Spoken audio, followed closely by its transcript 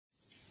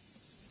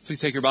Please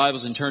take your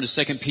Bibles and turn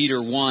to 2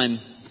 Peter 1.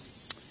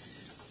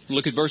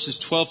 Look at verses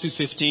 12 through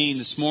 15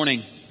 this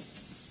morning.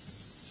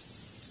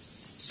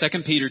 2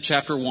 Peter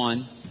chapter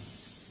 1,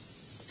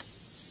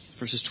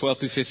 verses 12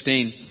 through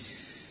 15.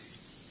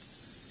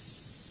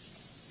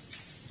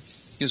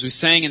 As we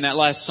sang in that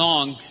last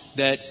song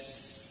that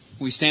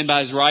we stand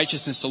by His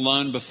righteousness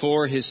alone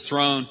before His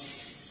throne,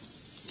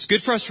 it's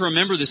good for us to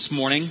remember this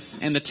morning,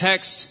 and the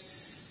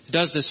text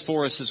does this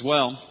for us as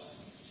well,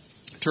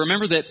 to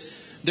remember that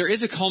there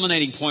is a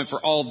culminating point for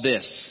all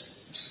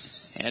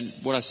this. And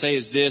what I say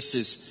is this,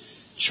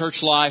 is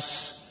church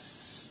life,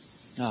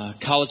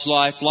 college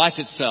life, life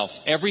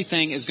itself.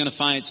 Everything is going to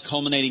find its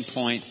culminating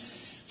point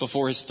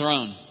before His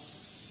throne.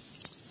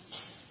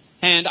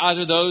 And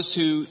either those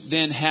who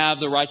then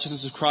have the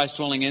righteousness of Christ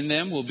dwelling in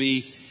them will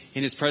be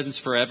in His presence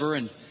forever,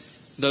 and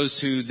those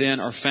who then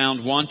are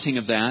found wanting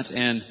of that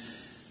and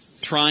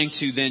trying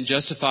to then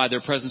justify their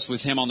presence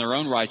with Him on their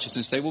own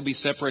righteousness, they will be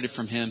separated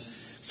from Him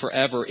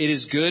forever. It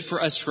is good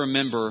for us to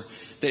remember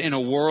that in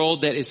a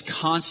world that is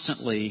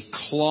constantly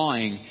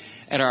clawing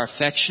at our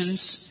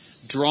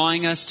affections,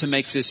 drawing us to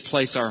make this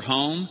place our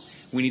home,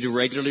 we need to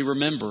regularly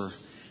remember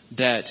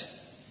that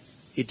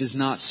it does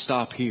not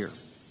stop here.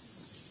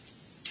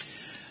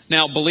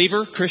 Now,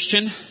 believer,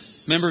 Christian,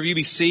 member of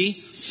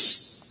UBC,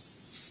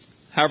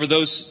 however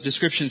those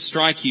descriptions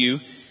strike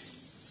you,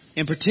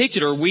 in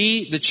particular,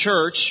 we, the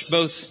church,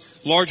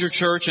 both larger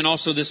church and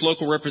also this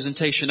local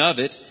representation of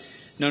it,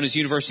 known as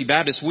University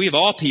Baptist, we of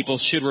all people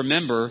should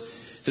remember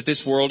that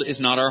this world is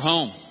not our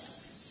home.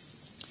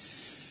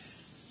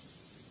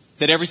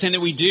 That everything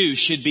that we do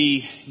should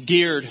be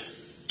geared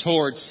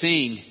towards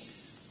seeing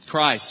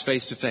Christ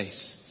face to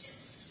face.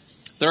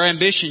 That our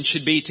ambition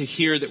should be to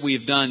hear that we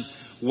have done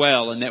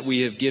well and that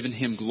we have given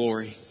Him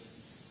glory.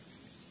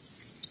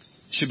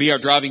 It should be our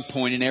driving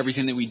point in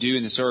everything that we do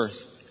in this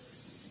earth.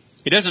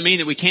 It doesn't mean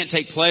that we can't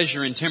take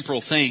pleasure in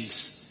temporal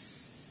things.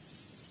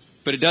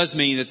 But it does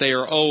mean that they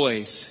are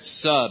always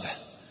sub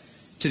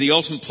to the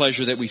ultimate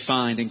pleasure that we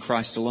find in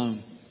Christ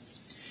alone.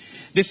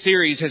 This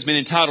series has been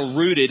entitled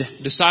Rooted,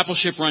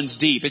 Discipleship Runs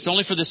Deep. It's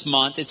only for this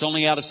month. It's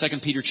only out of 2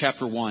 Peter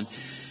chapter 1.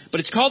 But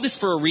it's called this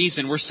for a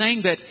reason. We're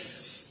saying that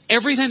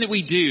everything that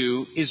we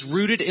do is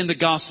rooted in the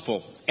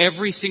gospel.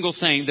 Every single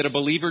thing that a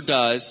believer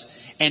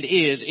does and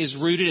is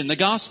rooted in the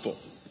gospel.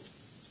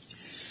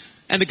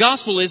 And the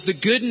gospel is the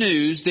good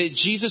news that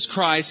Jesus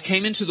Christ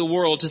came into the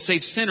world to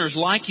save sinners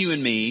like you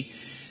and me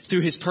through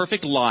His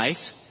perfect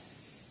life,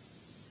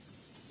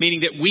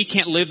 meaning that we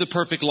can't live the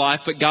perfect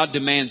life, but God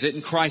demands it,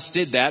 and Christ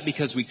did that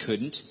because we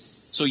couldn't,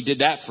 so He did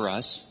that for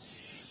us.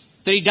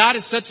 That He died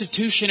a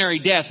substitutionary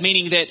death,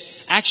 meaning that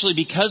actually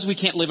because we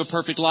can't live a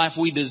perfect life,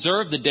 we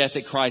deserve the death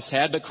that Christ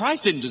had, but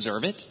Christ didn't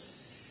deserve it,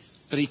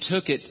 but He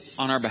took it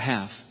on our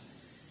behalf.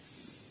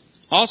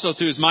 Also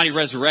through His mighty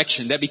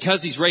resurrection, that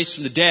because He's raised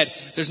from the dead,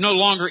 there's no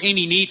longer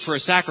any need for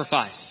a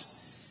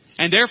sacrifice.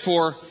 And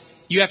therefore,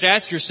 you have to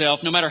ask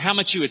yourself, no matter how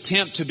much you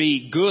attempt to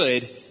be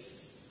good,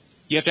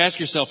 you have to ask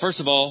yourself, first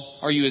of all,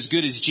 are you as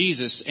good as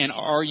Jesus? And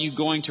are you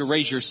going to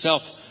raise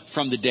yourself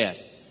from the dead?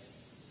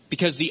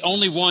 Because the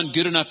only one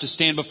good enough to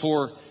stand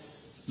before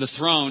the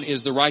throne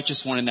is the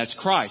righteous one, and that's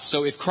Christ.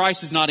 So if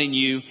Christ is not in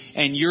you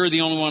and you're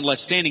the only one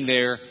left standing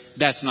there,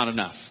 that's not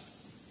enough.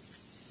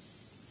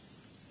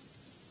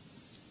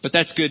 But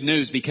that's good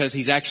news because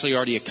He's actually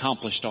already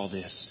accomplished all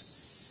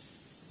this.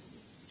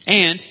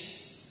 And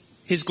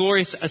His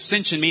glorious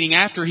ascension, meaning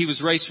after He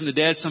was raised from the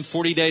dead, some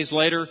 40 days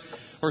later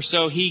or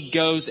so, He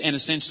goes and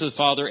ascends to the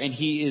Father, and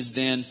He is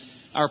then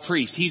our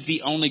priest. He's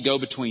the only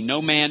go-between.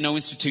 No man, no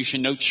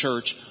institution, no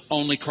church,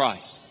 only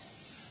Christ.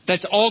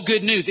 That's all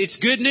good news. It's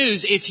good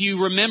news if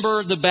you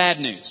remember the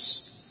bad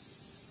news.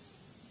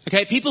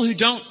 Okay, people who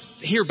don't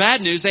hear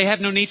bad news, they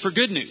have no need for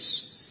good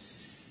news.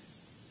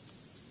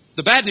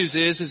 The bad news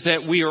is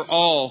that we are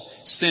all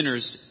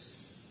sinners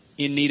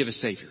in need of a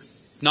Savior.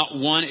 Not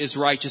one is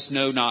righteous,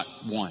 no,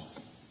 not one.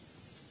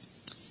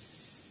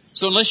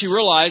 So unless you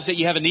realize that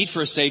you have a need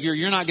for a Savior,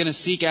 you're not going to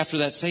seek after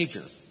that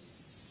Savior.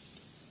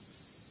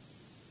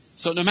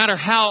 So no matter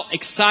how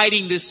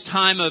exciting this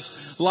time of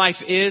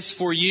life is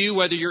for you,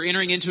 whether you're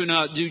entering into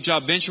a new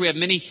job venture, we have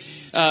many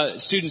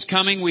students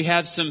coming. We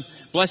have some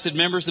blessed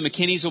members. The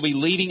McKinneys will be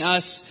leaving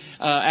us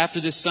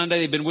after this Sunday.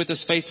 They've been with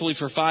us faithfully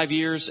for 5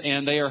 years,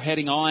 and they are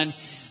heading on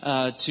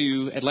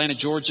to Atlanta,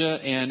 Georgia.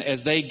 And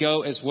as they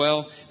go as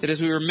well, that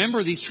as we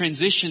remember these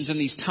transitions and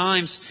these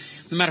times,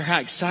 no matter how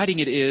exciting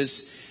it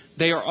is,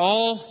 they are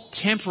all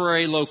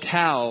temporary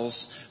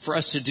locales for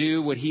us to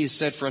do what He has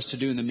said for us to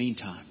do in the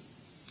meantime.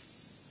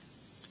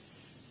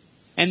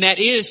 And that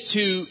is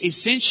to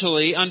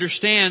essentially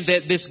understand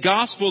that this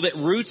gospel that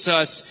roots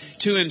us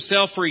to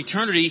Himself for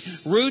eternity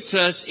roots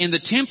us in the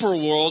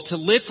temporal world to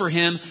live for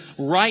Him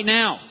right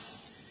now.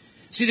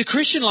 See, the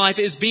Christian life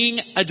is being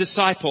a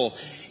disciple,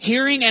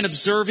 hearing and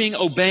observing,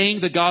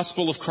 obeying the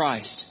gospel of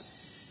Christ.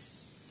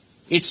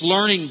 It's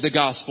learning the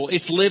gospel.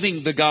 It's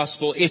living the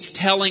gospel. It's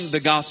telling the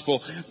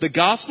gospel. The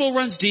gospel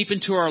runs deep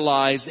into our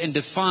lives and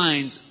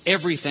defines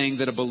everything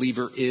that a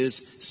believer is,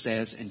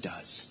 says, and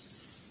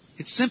does.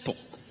 It's simple.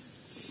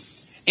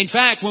 In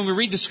fact, when we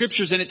read the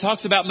scriptures and it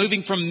talks about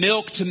moving from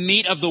milk to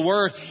meat of the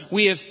word,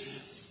 we have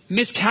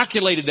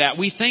miscalculated that.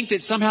 We think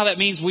that somehow that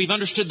means we've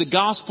understood the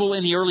gospel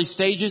in the early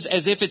stages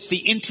as if it's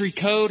the entry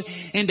code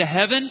into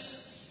heaven.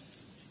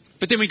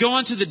 But then we go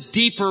on to the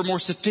deeper, more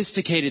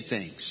sophisticated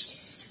things.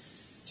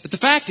 But the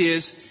fact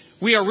is,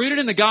 we are rooted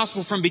in the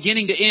gospel from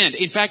beginning to end.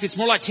 In fact, it's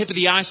more like tip of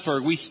the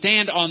iceberg. We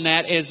stand on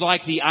that as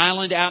like the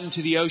island out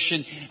into the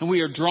ocean, and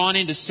we are drawn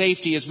into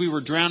safety as we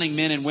were drowning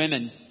men and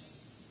women,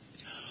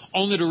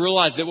 only to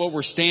realize that what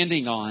we're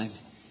standing on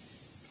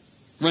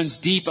runs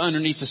deep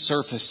underneath the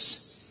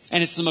surface,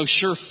 and it's the most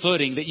sure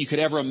footing that you could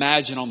ever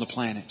imagine on the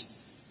planet.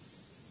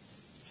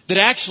 That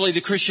actually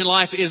the Christian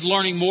life is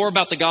learning more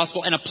about the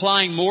gospel and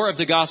applying more of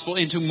the gospel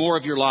into more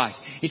of your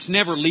life. It's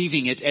never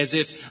leaving it as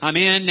if I'm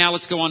in, now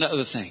let's go on to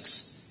other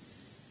things.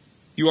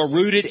 You are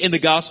rooted in the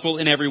gospel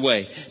in every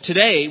way.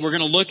 Today, we're going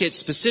to look at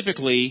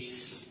specifically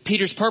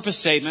Peter's purpose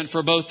statement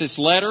for both this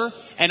letter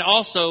and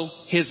also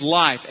his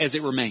life as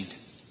it remained.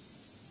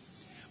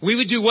 We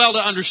would do well to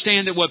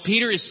understand that what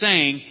Peter is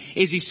saying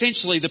is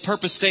essentially the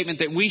purpose statement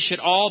that we should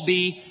all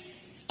be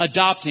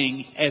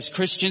adopting as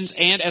Christians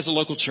and as a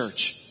local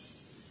church.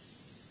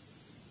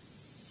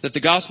 That the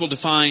gospel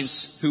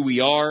defines who we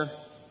are,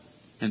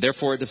 and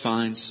therefore it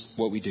defines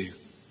what we do.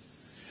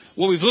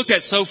 What we've looked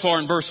at so far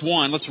in verse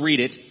 1, let's read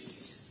it.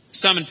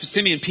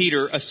 Simeon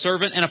Peter, a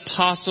servant and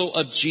apostle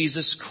of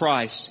Jesus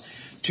Christ,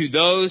 to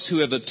those who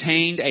have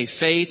obtained a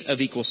faith of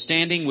equal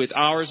standing with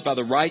ours by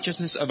the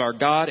righteousness of our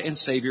God and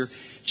Savior,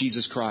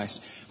 Jesus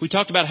Christ. We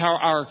talked about how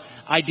our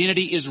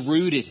identity is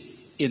rooted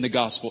in the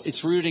gospel.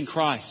 It's rooted in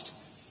Christ.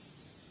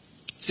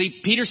 See,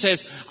 Peter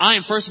says, I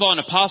am first of all an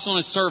apostle and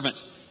a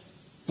servant,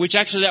 which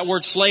actually that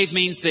word slave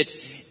means that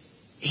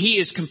he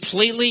is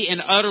completely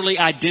and utterly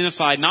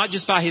identified, not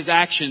just by his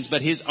actions,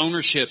 but his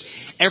ownership.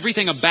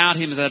 Everything about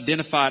him is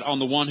identified on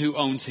the one who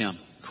owns him,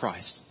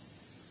 Christ.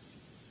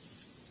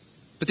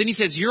 But then he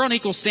says, you're on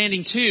equal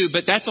standing too,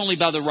 but that's only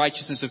by the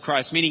righteousness of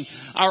Christ. Meaning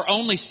our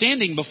only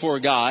standing before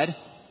God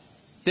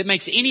that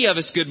makes any of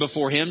us good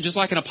before him, just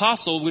like an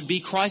apostle, would be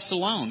Christ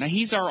alone. Now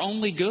he's our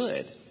only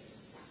good.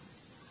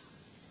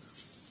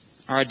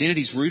 Our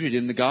identity is rooted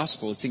in the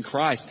gospel. It's in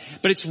Christ.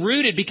 But it's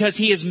rooted because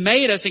he has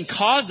made us and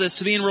caused us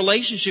to be in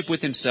relationship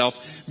with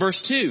himself.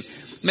 Verse 2,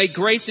 may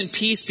grace and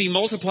peace be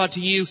multiplied to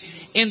you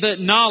in the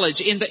knowledge,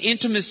 in the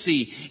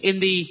intimacy, in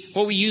the,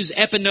 what we use,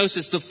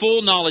 epinosis, the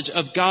full knowledge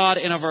of God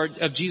and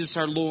of Jesus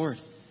our Lord.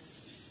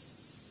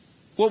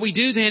 What we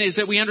do then is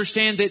that we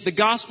understand that the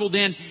gospel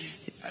then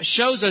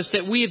shows us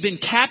that we have been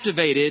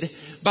captivated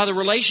by the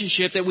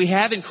relationship that we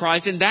have in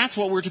Christ, and that's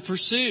what we're to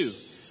pursue.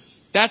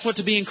 That's what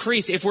to be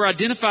increased. If we're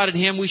identified in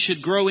him, we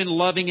should grow in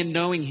loving and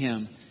knowing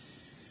him.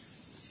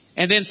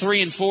 And then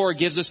 3 and 4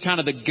 gives us kind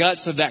of the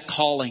guts of that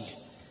calling.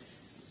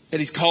 That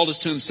he's called us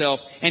to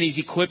himself and he's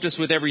equipped us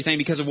with everything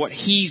because of what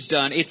he's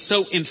done. It's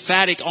so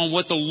emphatic on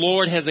what the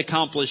Lord has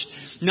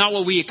accomplished, not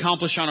what we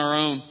accomplish on our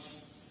own.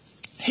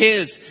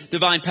 His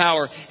divine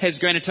power has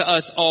granted to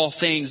us all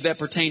things that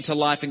pertain to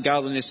life and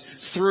godliness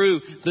through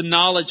the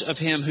knowledge of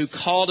him who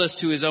called us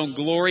to his own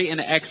glory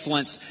and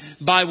excellence,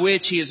 by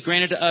which he has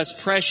granted to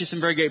us precious and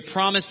very great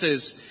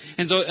promises.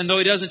 And though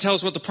he doesn't tell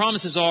us what the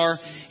promises are,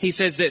 he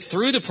says that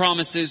through the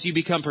promises you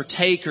become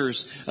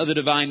partakers of the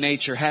divine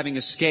nature, having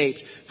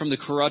escaped from the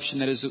corruption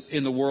that is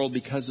in the world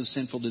because of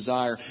sinful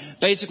desire.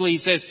 Basically, he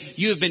says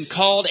you have been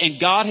called and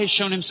God has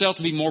shown himself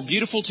to be more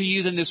beautiful to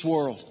you than this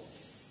world.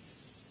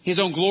 His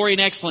own glory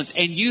and excellence.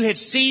 And you have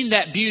seen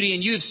that beauty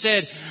and you have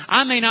said,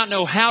 I may not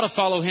know how to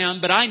follow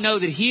him, but I know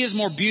that he is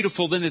more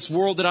beautiful than this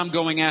world that I'm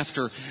going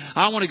after.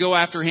 I want to go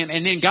after him.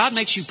 And then God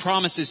makes you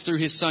promises through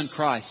his son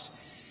Christ.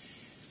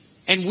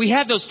 And we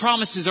have those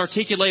promises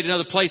articulated in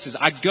other places.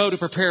 I go to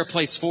prepare a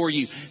place for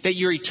you, that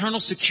your eternal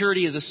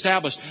security is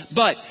established.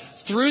 But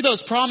through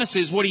those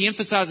promises, what he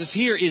emphasizes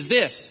here is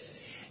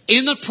this.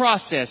 In the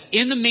process,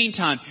 in the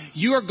meantime,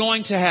 you are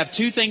going to have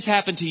two things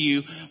happen to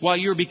you while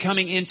you're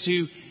becoming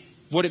into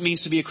what it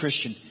means to be a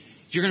Christian.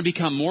 You're going to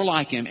become more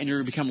like him and you're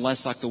going to become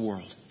less like the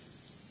world.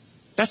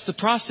 That's the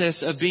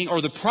process of being,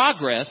 or the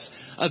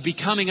progress of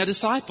becoming a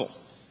disciple.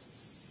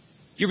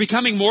 You're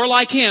becoming more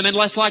like him and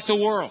less like the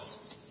world.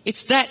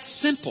 It's that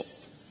simple.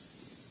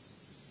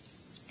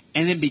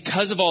 And then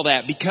because of all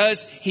that,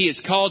 because he has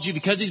called you,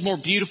 because he's more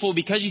beautiful,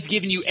 because he's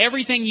given you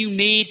everything you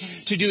need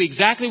to do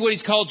exactly what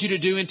he's called you to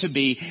do and to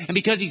be, and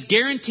because he's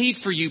guaranteed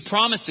for you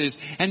promises,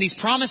 and these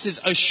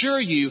promises assure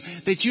you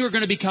that you are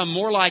going to become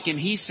more like him,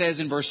 he says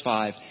in verse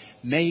 5,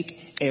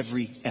 make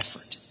every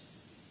effort.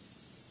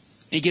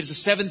 And he gives us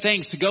 7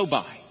 things to go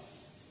by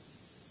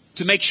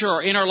to make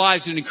sure in our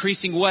lives in an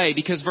increasing way,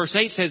 because verse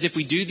 8 says if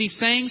we do these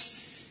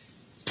things,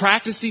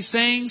 practice these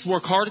things,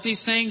 work hard at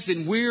these things,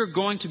 then we're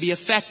going to be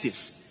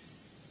effective.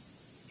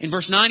 In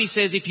verse 9 he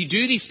says, if you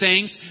do these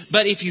things,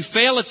 but if you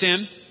fail at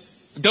them,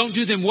 don't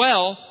do them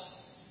well,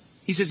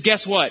 he says,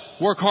 guess what?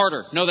 Work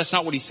harder. No, that's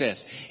not what he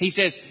says. He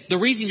says, the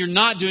reason you're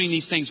not doing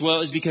these things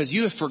well is because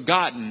you have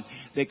forgotten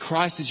that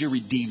Christ is your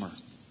Redeemer.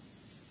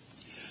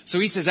 So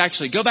he says,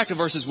 actually, go back to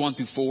verses 1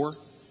 through 4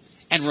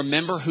 and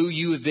remember who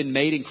you have been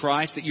made in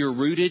Christ, that you're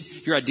rooted,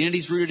 your identity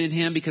is rooted in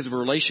Him because of a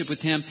relationship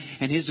with Him,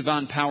 and His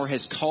divine power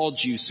has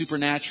called you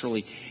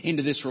supernaturally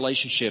into this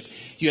relationship.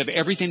 You have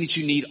everything that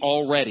you need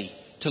already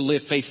to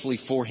live faithfully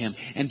for Him.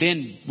 And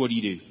then what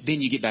do?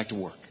 Then you get back to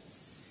work.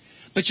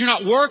 But you're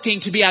not working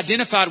to be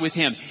identified with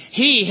Him.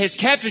 He has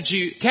captured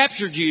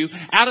you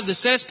out of the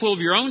cesspool of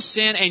your own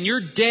sin, and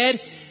your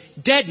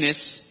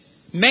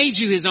deadness made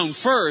you His own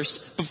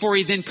first before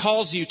He then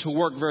calls you to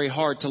work very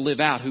hard to live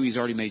out who He's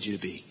already made you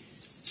to be.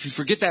 If you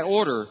forget that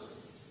order,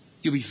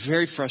 you'll be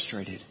very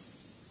frustrated.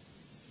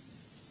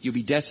 You'll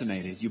be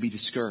decimated. You'll be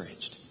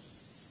discouraged.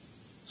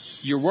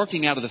 You're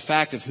working out of the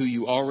fact of who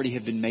you already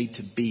have been made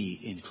to be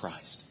in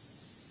Christ.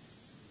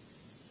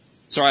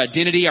 So our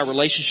identity, our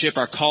relationship,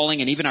 our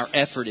calling, and even our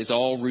effort is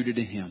all rooted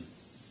in Him.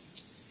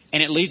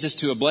 And it leads us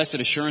to a blessed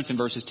assurance in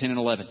verses 10 and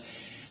 11.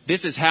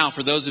 This is how,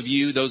 for those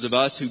of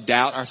us who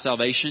doubt our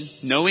salvation,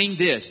 knowing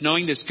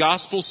this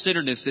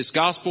gospel-centeredness, this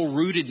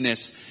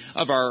gospel-rootedness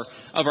of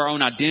our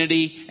own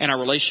identity and our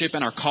relationship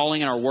and our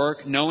calling and our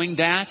work, knowing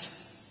that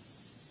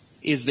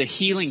is the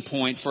healing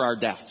point for our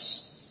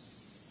doubts.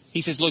 He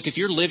says, look, if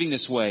you're living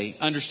this way,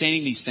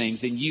 understanding these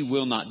things, then you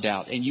will not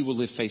doubt and you will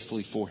live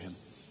faithfully for Him.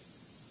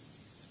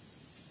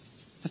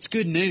 That's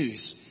good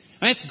news.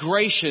 And it's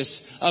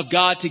gracious of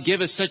God to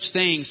give us such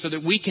things so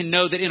that we can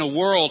know that in a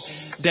world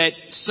that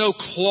so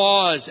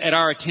claws at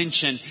our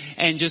attention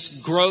and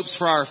just gropes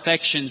for our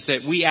affections,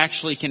 that we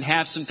actually can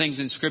have some things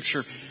in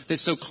Scripture that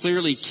so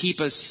clearly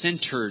keep us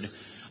centered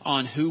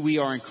on who we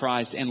are in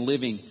Christ and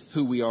living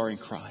who we are in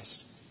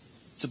Christ.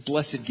 It's a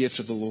blessed gift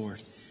of the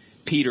Lord.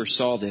 Peter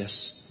saw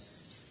this.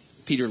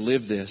 Peter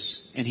lived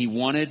this, and he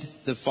wanted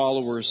the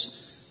followers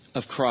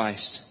of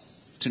Christ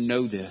to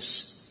know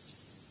this.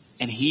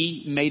 And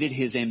he made it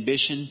his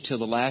ambition till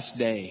the last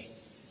day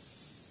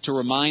to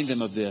remind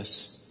them of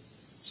this,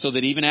 so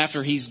that even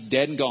after he's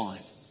dead and gone,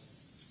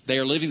 they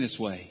are living this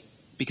way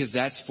because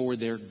that's for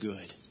their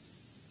good.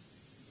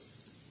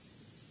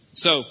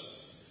 So,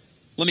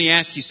 let me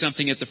ask you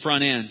something at the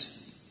front end.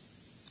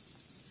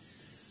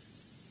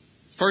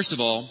 First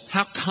of all,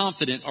 how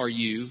confident are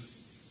you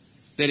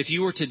that if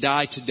you were to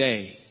die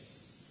today,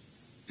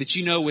 that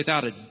you know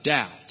without a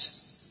doubt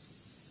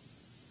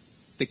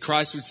that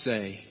Christ would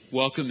say,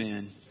 welcome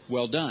in,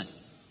 well done?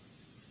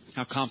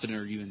 How confident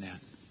are you in that?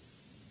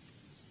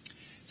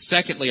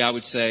 Secondly, I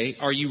would say,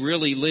 are you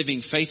really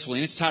living faithfully?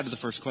 And it's tied to the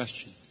first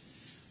question.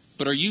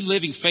 But are you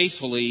living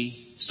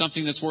faithfully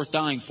something that's worth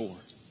dying for?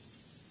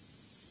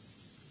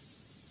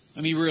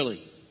 I mean,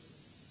 really.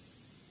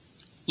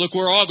 Look,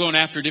 we're all going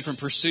after different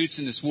pursuits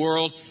in this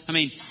world. I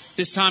mean,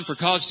 this time for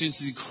college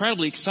students is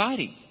incredibly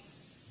exciting.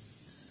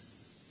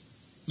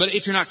 But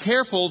if you're not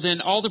careful,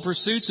 then all the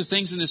pursuits of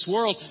things in this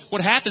world,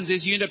 what happens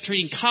is you end up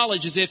treating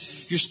college as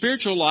if your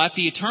spiritual life,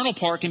 the eternal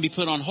part, can be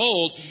put on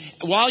hold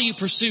while you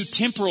pursue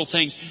temporal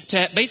things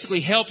to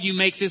basically help you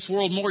make this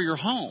world more your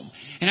home.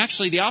 And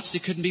actually, the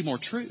opposite couldn't be more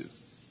true.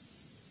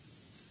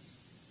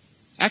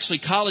 Actually,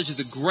 college is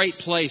a great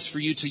place for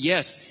you to,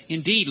 yes,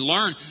 indeed,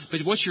 learn.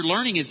 But what you're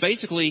learning is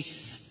basically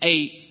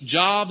a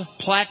job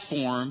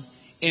platform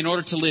in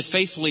order to live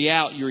faithfully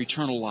out your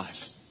eternal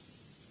life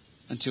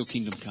until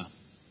kingdom come.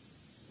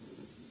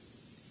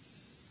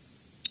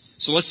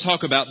 So let's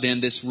talk about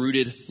then this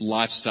rooted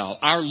lifestyle.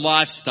 Our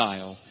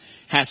lifestyle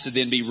has to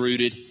then be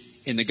rooted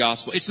in the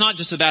gospel. It's not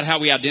just about how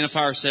we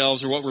identify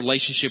ourselves or what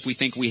relationship we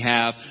think we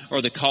have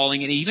or the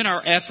calling, and even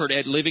our effort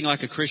at living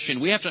like a Christian.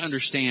 We have to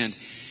understand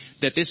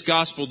that this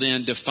gospel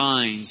then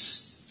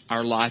defines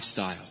our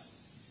lifestyle.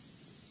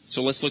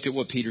 So let's look at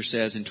what Peter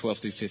says in 12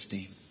 through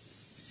 15.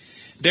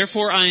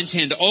 Therefore, I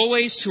intend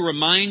always to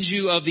remind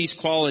you of these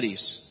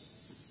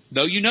qualities,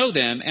 though you know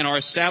them and are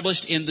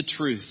established in the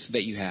truth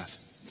that you have.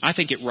 I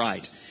think it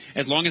right,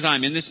 as long as I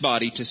am in this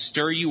body, to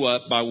stir you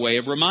up by way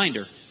of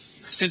reminder,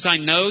 since I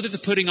know that the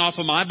putting off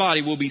of my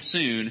body will be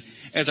soon,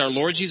 as our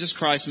Lord Jesus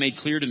Christ made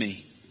clear to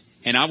me.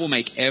 And I will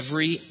make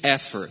every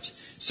effort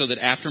so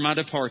that after my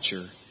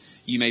departure,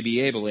 you may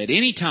be able at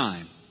any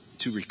time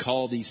to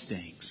recall these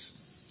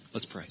things.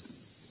 Let's pray.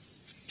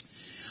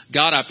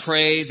 God, I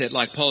pray that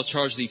like Paul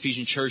charged the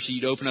Ephesian church, that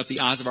you'd open up the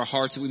eyes of our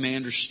hearts that we may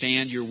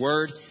understand your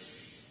word.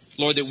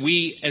 Lord, that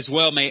we as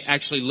well may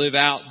actually live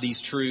out these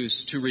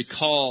truths, to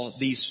recall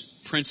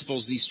these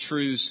principles, these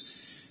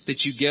truths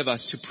that you give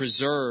us to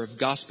preserve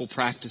gospel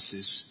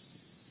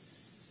practices.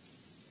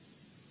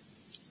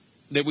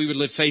 That we would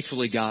live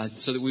faithfully, God,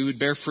 so that we would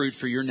bear fruit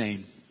for your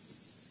name.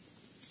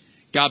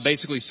 God,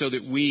 basically so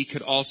that we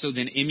could also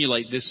then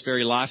emulate this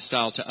very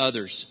lifestyle to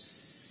others,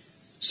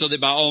 so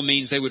that by all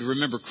means they would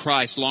remember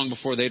Christ long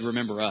before they'd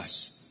remember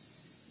us.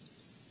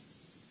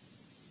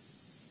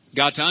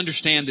 God, to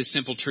understand this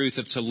simple truth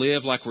of to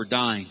live like we're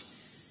dying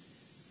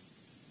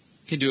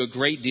can do a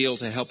great deal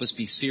to help us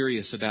be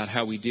serious about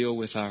how we deal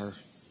with our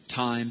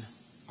time,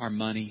 our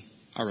money,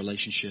 our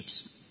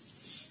relationships.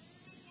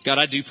 God,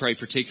 I do pray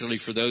particularly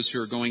for those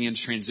who are going into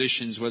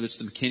transitions, whether it's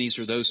the McKinneys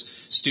or those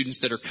students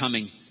that are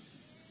coming.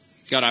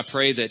 God, I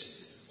pray that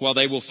while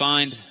they will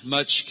find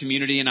much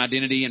community and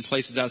identity in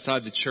places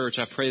outside the church,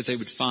 I pray that they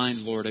would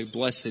find, Lord, a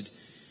blessed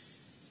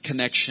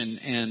connection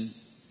and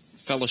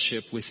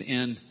fellowship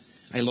within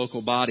a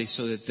local body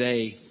so that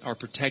they are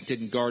protected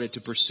and guarded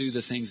to pursue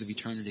the things of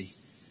eternity,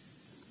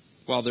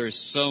 while there is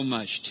so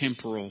much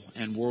temporal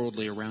and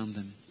worldly around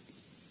them.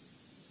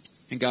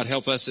 And God,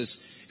 help us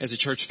as a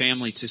church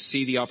family to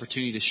see the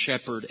opportunity to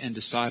shepherd and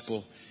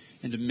disciple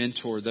and to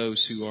mentor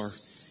those who are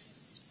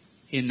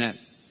in that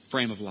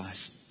frame of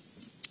life.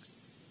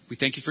 We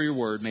thank you for your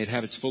word. May it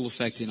have its full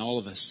effect in all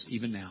of us,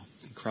 even now.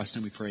 In Christ's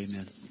name we pray,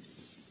 amen.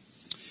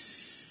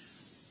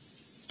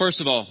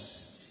 First of all,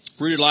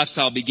 rooted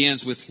lifestyle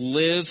begins with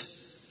live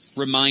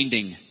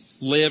reminding.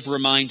 Live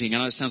reminding. I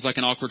know it sounds like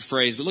an awkward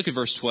phrase, but look at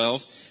verse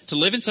 12. To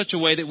live in such a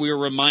way that we are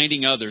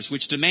reminding others,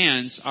 which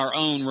demands our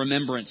own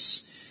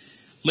remembrance.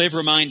 Live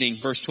reminding.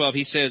 Verse 12,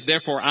 he says,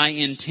 therefore I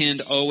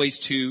intend always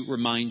to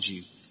remind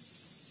you.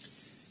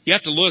 You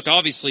have to look,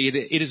 obviously,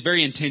 it is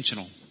very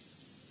intentional.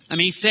 I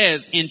mean, he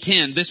says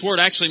intend. This word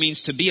actually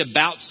means to be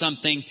about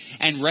something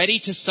and ready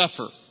to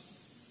suffer.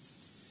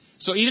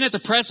 So even at the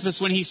precipice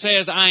when he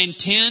says, I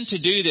intend to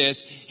do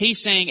this,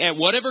 he's saying at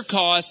whatever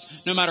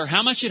cost, no matter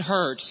how much it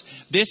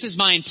hurts, this is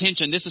my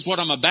intention. This is what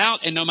I'm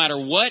about. And no matter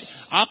what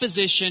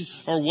opposition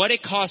or what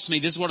it costs me,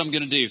 this is what I'm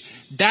going to do.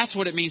 That's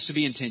what it means to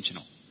be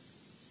intentional.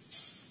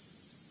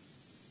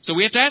 So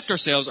we have to ask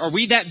ourselves, are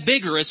we that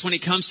vigorous when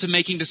it comes to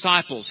making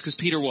disciples? Because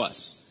Peter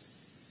was.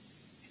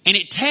 And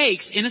it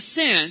takes, in a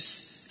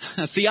sense,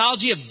 a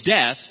theology of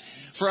death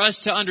for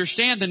us to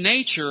understand the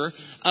nature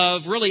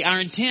of really our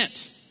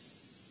intent.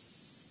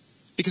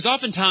 Because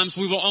oftentimes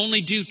we will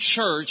only do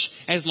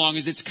church as long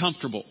as it's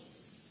comfortable.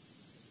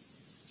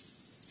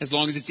 As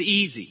long as it's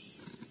easy.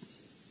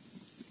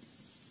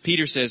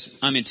 Peter says,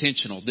 I'm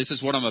intentional. This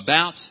is what I'm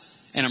about,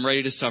 and I'm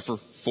ready to suffer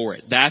for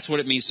it. That's what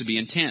it means to be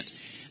intent.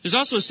 There's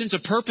also a sense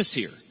of purpose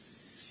here.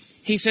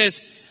 He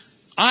says,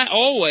 I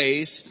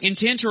always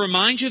intend to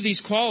remind you of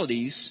these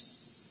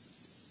qualities,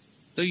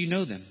 though you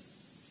know them.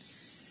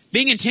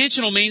 Being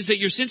intentional means that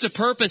your sense of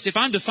purpose, if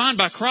I'm defined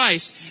by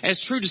Christ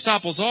as true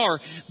disciples are,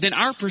 then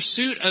our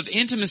pursuit of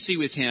intimacy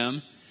with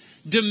Him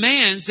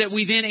demands that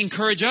we then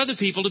encourage other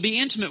people to be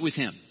intimate with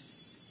Him.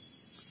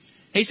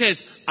 He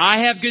says, I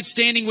have good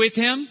standing with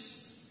Him.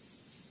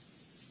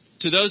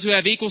 To those who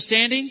have equal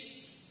standing,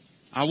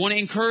 I want to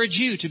encourage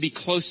you to be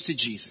close to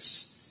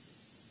Jesus.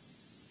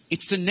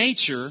 It's the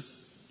nature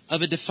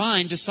of a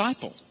defined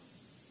disciple.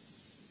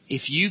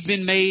 If you've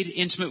been made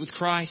intimate with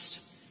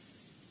Christ,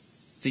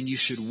 then you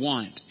should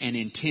want and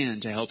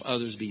intend to help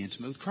others be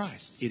intimate with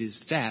Christ. It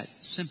is that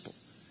simple.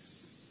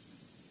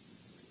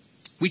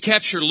 We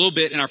captured a little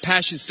bit in our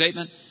passion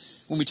statement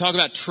when we talk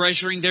about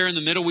treasuring there in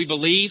the middle. We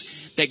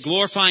believe that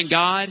glorifying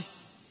God,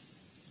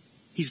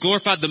 He's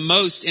glorified the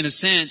most in a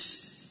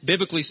sense,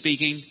 biblically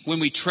speaking, when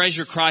we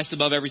treasure Christ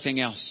above everything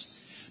else.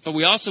 But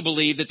we also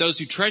believe that those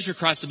who treasure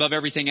Christ above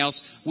everything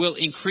else will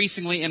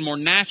increasingly and more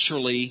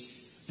naturally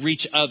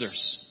reach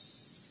others.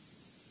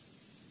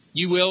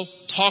 You will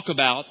talk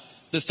about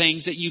the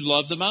things that you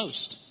love the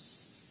most.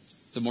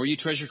 The more you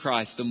treasure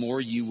Christ, the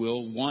more you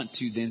will want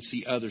to then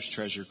see others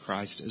treasure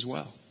Christ as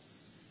well.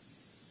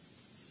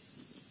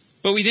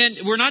 But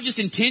we're not just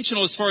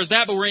intentional as far as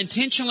that, but we're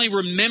intentionally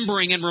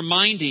remembering and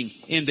reminding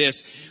in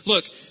this.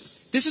 Look,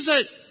 this is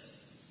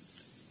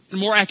in a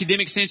more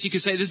academic sense, you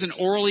could say this is an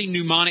orally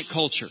mnemonic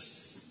culture.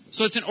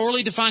 So it's an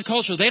orally defined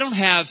culture. They don't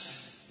have,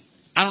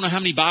 I don't know how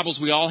many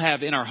Bibles we all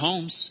have in our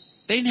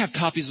homes. They didn't have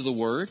copies of the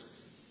Word.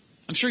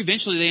 I'm sure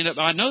eventually they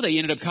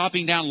ended up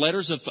copying down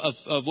letters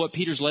of what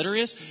Peter's letter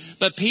is.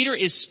 But Peter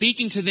is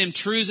speaking to them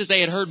truths that they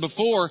had heard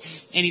before,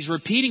 and he's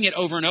repeating it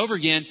over and over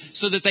again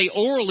so that they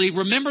orally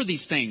remember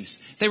these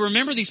things. They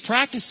remember these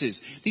practices.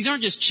 These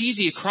aren't just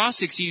cheesy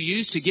acrostics you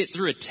use to get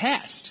through a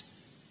test.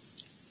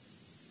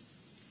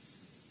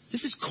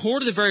 This is core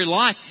to the very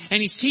life.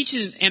 And he's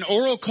teaching an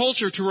oral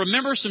culture to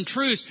remember some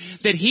truths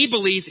that he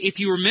believes if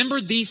you remember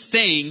these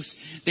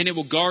things, then it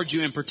will guard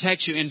you and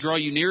protect you and draw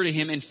you nearer to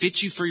Him and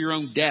fit you for your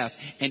own death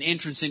and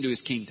entrance into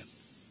His kingdom.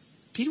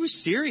 Peter was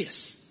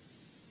serious.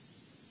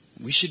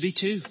 We should be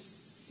too.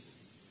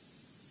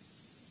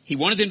 He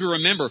wanted them to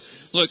remember,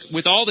 look,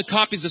 with all the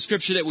copies of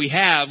Scripture that we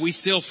have, we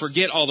still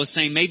forget all the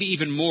same, maybe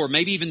even more,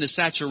 maybe even the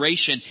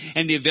saturation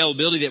and the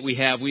availability that we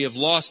have. We have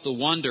lost the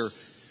wonder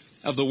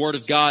of the Word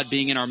of God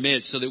being in our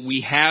midst so that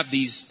we have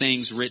these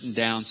things written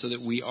down so that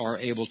we are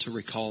able to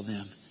recall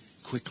them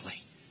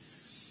quickly.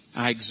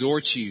 I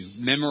exhort you,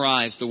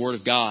 memorize the Word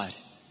of God.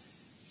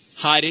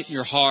 Hide it in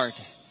your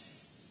heart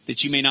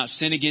that you may not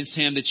sin against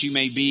Him, that you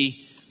may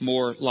be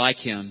more like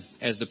Him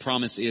as the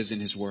promise is in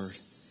His Word.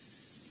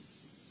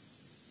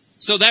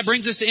 So that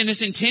brings us in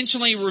this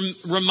intentionally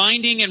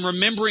reminding and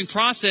remembering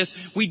process.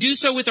 We do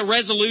so with a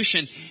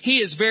resolution. He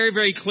is very,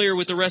 very clear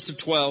with the rest of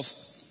 12.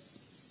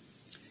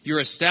 You're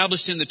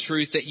established in the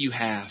truth that you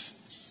have.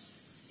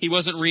 He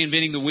wasn't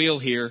reinventing the wheel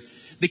here.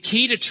 The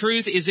key to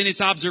truth is in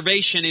its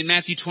observation in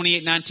Matthew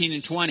 28, 19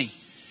 and 20.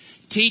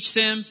 Teach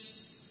them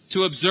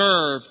to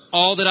observe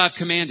all that I've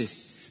commanded.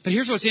 But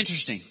here's what's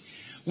interesting.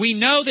 We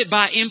know that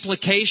by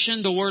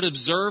implication, the word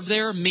observe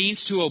there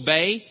means to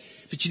obey.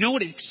 But you know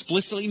what it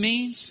explicitly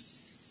means?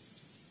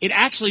 It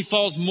actually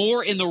falls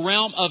more in the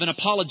realm of an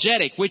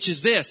apologetic, which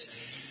is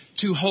this: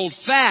 to hold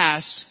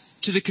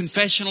fast to the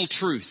confessional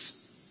truth.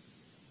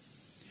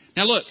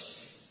 Now look,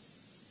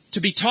 to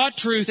be taught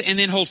truth and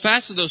then hold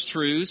fast to those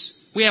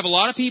truths, we have a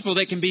lot of people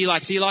that can be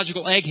like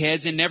theological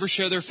eggheads and never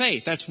show their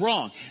faith. That's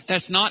wrong.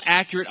 That's not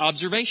accurate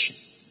observation.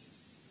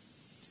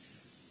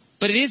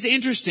 But it is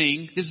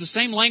interesting, this is the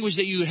same language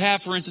that you would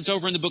have, for instance,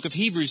 over in the book of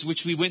Hebrews,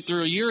 which we went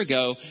through a year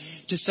ago,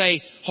 to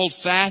say, hold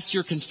fast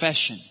your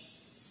confession.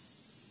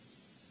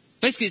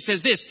 Basically it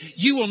says this: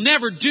 you will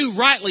never do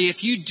rightly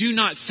if you do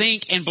not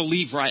think and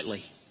believe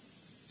rightly.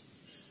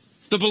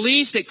 The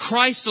belief that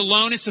Christ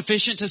alone is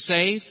sufficient to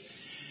save,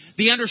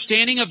 the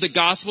understanding of the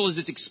gospel as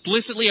it's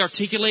explicitly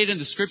articulated in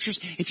the scriptures,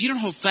 if you don't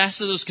hold fast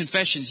to those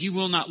confessions, you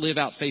will not live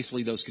out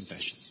faithfully those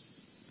confessions.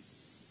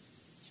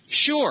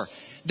 Sure,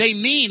 they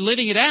mean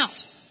living it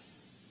out,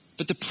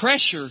 but the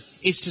pressure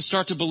is to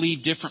start to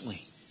believe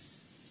differently.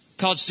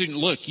 College student,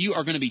 look, you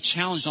are going to be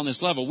challenged on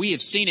this level. We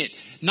have seen it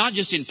not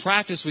just in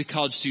practice with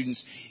college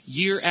students,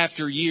 year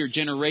after year,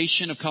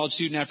 generation of college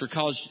student after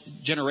college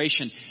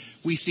generation.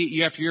 We see it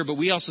year after year, but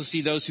we also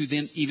see those who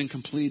then even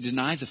completely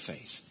deny the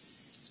faith.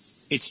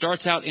 It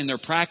starts out in their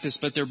practice,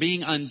 but they're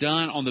being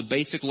undone on the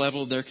basic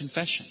level of their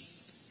confession.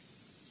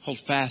 Hold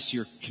fast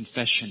your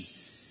confession.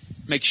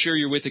 Make sure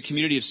you're with a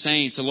community of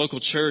saints, a local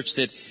church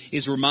that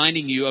is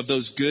reminding you of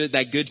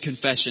that good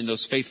confession,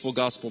 those faithful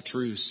gospel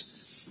truths.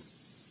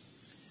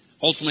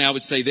 Ultimately, I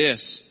would say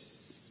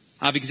this: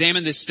 I've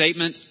examined this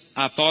statement.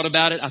 I've thought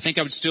about it. I think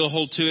I would still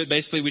hold to it,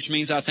 basically, which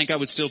means I think I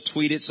would still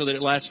tweet it so that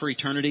it lasts for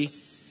eternity,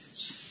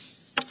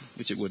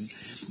 which it wouldn't.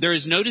 There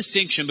is no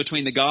distinction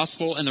between the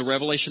gospel and the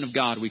revelation of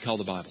God we call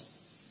the Bible.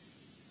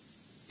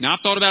 Now,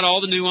 I've thought about all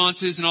the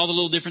nuances and all the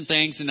little different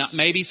things, and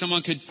maybe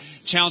someone could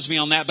challenge me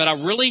on that, but I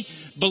really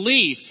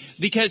believe,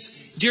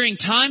 because during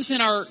times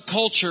in our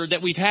culture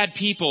that we've had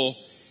people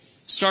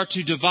start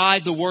to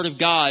divide the Word of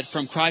God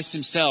from Christ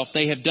Himself,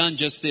 they have done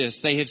just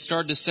this. They have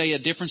started to say a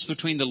difference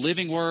between the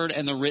living Word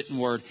and the written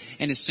Word.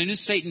 And as soon as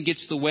Satan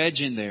gets the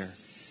wedge in there,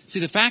 see,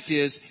 the fact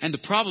is, and the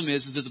problem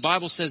is that the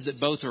Bible says that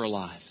both are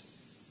alive.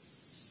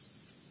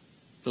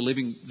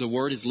 The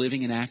Word is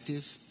living and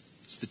active.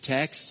 It's the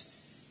text.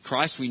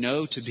 Christ we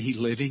know to be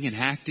living and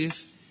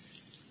active.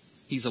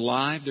 He's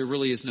alive. There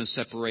really is no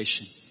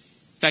separation.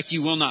 In fact,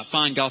 you will not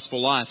find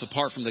gospel life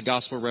apart from the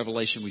gospel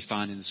revelation we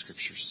find in the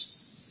Scriptures.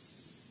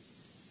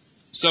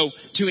 So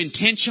to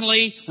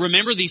intentionally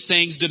remember these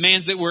things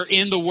demands that we're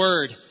in the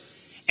Word.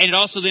 And it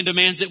also then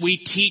demands that we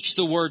teach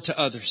the Word to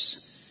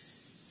others.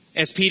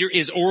 As Peter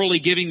is orally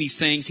giving these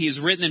things, he has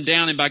written them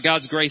down, and by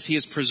God's grace, he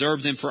has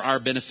preserved them for our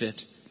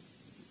benefit.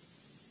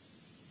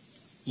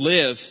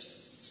 Live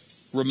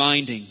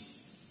reminding.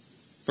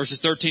 Verses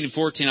 13 and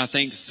 14, I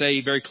think, say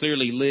very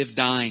clearly, live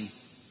dying.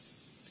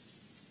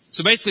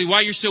 So basically,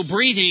 while you're still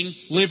breathing,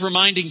 live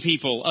reminding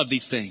people of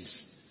these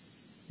things.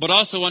 But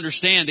also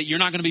understand that you're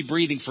not going to be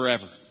breathing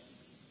forever.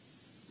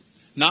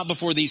 Not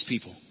before these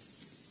people.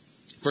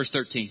 Verse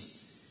 13.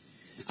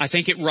 I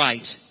think it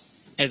right,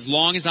 as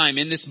long as I am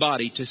in this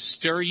body, to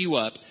stir you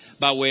up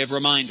by way of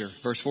reminder.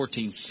 Verse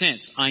 14.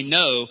 Since I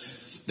know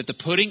that the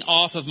putting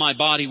off of my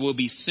body will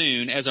be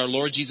soon, as our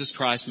Lord Jesus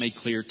Christ made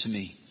clear to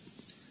me.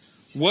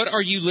 What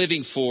are you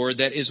living for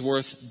that is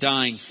worth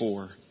dying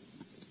for?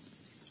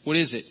 What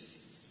is it?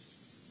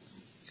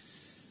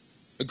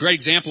 A great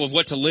example of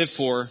what to live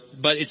for,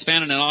 but it's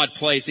found in an odd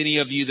place. Any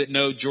of you that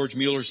know George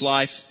Mueller's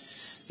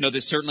life know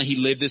that certainly he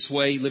lived this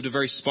way. He lived a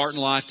very Spartan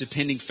life,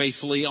 depending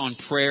faithfully on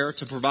prayer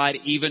to provide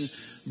even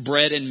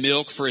bread and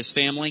milk for his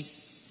family.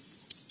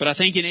 But I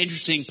think an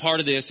interesting part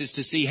of this is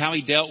to see how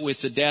he dealt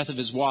with the death of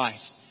his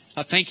wife.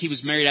 I think he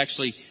was married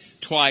actually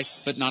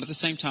twice, but not at the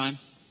same time.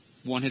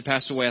 One had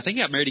passed away. I think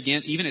he got married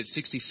again, even at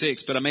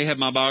 66, but I may have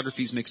my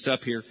biographies mixed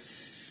up here.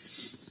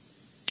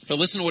 But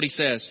listen to what he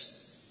says.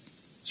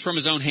 It's from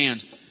his own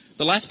hand.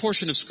 The last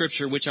portion of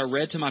Scripture which I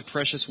read to my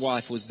precious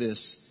wife was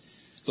this: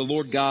 the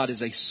Lord God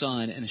is a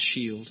sun and a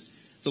shield.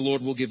 The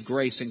Lord will give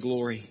grace and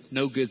glory.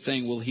 No good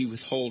thing will He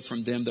withhold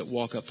from them that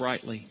walk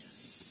uprightly.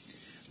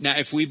 Now,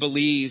 if we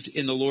believed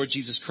in the Lord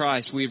Jesus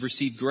Christ, we have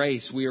received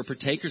grace. We are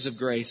partakers of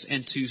grace,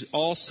 and to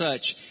all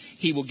such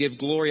He will give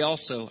glory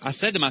also. I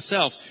said to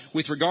myself,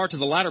 with regard to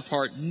the latter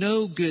part,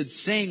 no good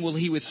thing will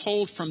He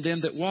withhold from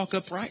them that walk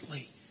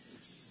uprightly.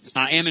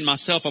 I am in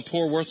myself a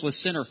poor, worthless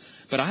sinner,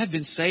 but I have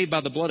been saved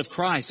by the blood of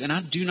Christ, and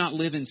I do not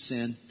live in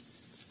sin.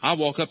 I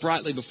walk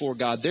uprightly before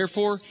God.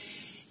 Therefore,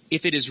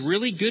 if it is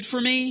really good for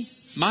me,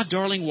 my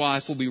darling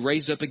wife will be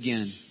raised up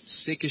again,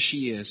 sick as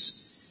she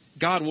is.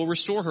 God will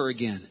restore her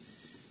again.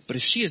 But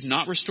if she is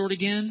not restored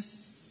again,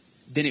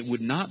 then it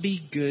would not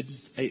be good.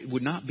 It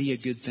would not be a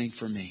good thing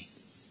for me,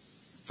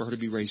 for her to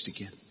be raised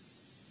again.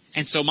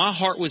 And so my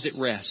heart was at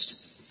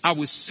rest. I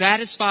was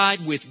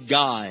satisfied with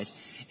God.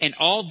 And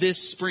all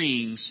this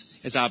springs,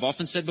 as I've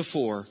often said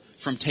before,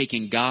 from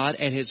taking God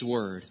at His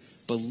word,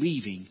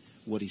 believing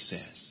what He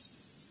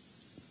says.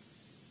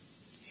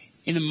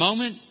 In the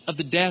moment of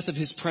the death of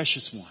His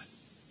precious one,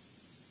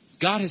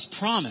 God has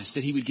promised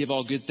that He would give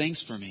all good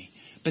things for me.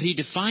 But he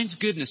defines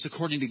goodness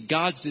according to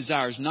God's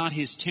desires, not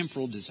his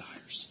temporal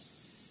desires.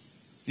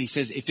 And he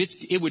says,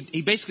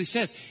 he basically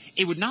says,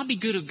 it would not be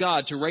good of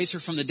God to raise her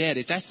from the dead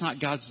if that's not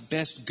God's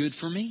best good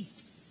for me.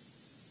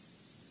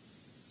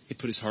 It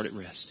put his heart at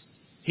rest.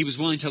 He was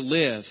willing to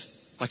live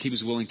like he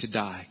was willing to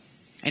die,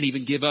 and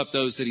even give up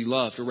those that he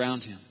loved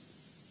around him,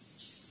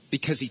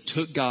 because he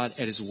took God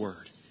at his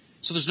word.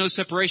 So there's no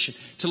separation.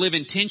 To live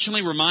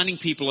intentionally reminding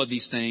people of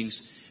these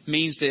things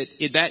means that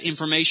that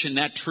information,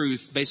 that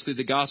truth, basically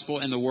the gospel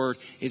and the word,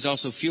 is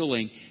also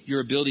fueling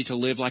your ability to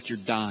live like you're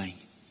dying,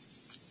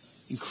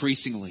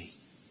 increasingly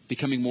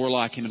becoming more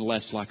like him and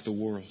less like the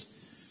world.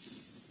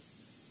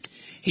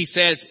 He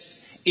says,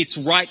 it's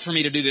right for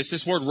me to do this.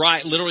 This word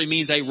right literally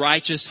means a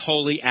righteous,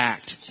 holy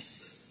act.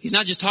 He's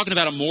not just talking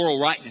about a moral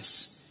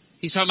rightness.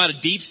 He's talking about a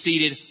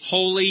deep-seated,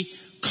 holy,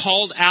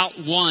 called out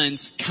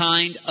ones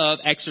kind of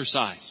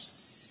exercise.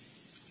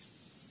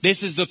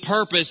 This is the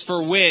purpose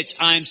for which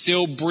I'm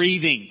still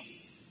breathing,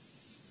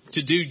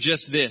 to do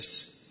just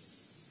this.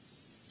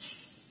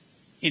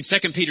 In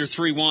 2 Peter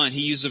 3:1,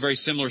 he uses a very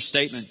similar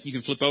statement. You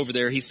can flip over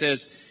there. He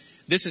says,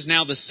 this is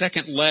now the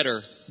second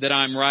letter that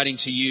I'm writing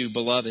to you,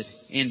 beloved.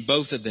 In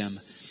both of them,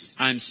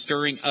 I'm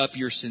stirring up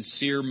your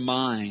sincere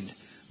mind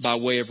by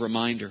way of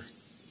reminder.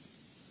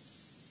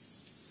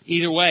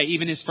 Either way,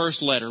 even his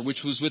first letter,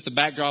 which was with the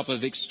backdrop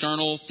of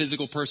external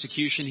physical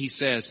persecution, he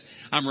says,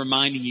 I'm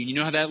reminding you. You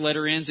know how that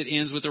letter ends? It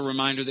ends with a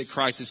reminder that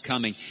Christ is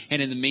coming.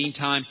 And in the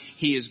meantime,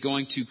 he is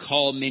going to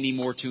call many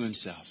more to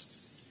himself.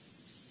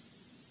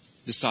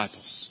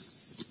 Disciples.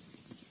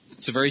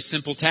 It's a very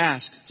simple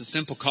task. It's a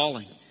simple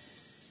calling.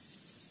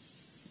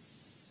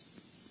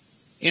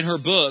 In her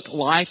book,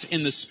 Life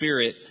in the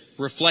Spirit,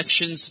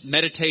 Reflections,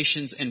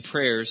 Meditations, and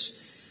Prayers,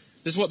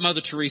 this is what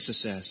Mother Teresa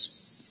says.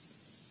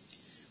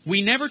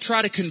 We never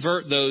try to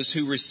convert those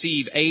who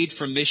receive aid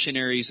from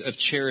missionaries of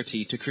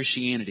charity to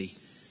Christianity.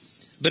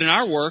 But in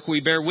our work,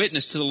 we bear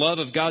witness to the love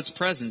of God's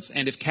presence.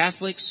 And if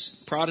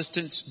Catholics,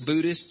 Protestants,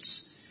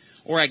 Buddhists,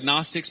 or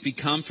agnostics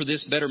become for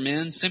this better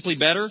men, simply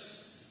better,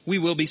 we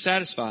will be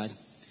satisfied.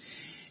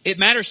 It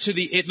matters to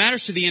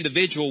the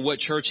individual what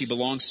church he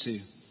belongs to.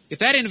 If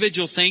that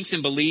individual thinks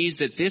and believes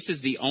that this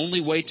is the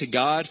only way to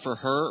God for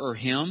her or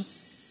him,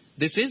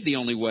 this is the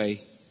only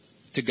way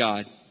to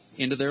God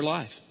into their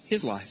life,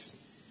 his life.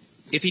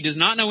 If he does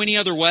not know any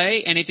other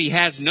way, and if he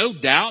has no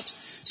doubt,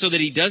 so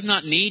that he does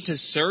not need to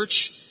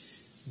search,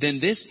 then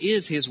this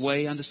is his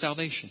way unto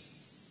salvation.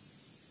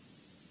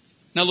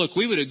 Now look,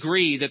 we would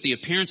agree that the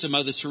appearance of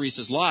Mother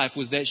Teresa's life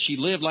was that she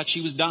lived like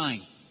she was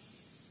dying.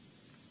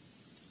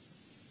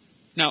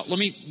 Now, let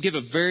me give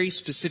a very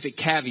specific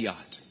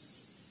caveat.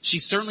 She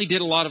certainly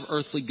did a lot of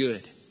earthly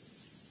good.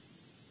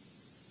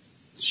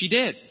 She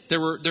did. There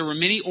were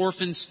many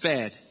orphans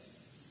fed.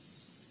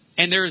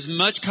 And there is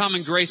much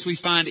common grace we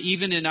find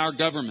even in our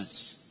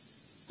governments,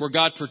 where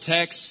God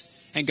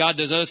protects and God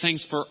does other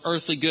things for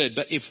earthly good.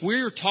 But if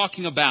we're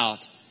talking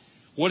about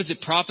what does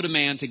it profit a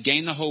man to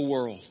gain the whole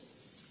world,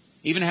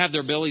 even to have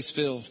their bellies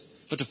filled,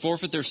 but to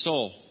forfeit their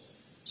soul.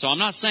 So I'm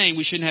not saying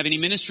we shouldn't have any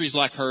ministries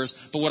like hers,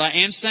 but what I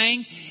am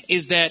saying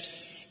is that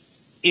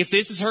if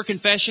this is her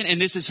confession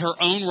and this is her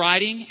own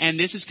writing and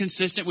this is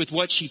consistent with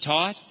what she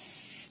taught,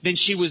 then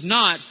she was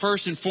not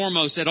first and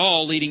foremost at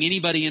all leading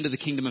anybody into the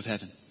kingdom of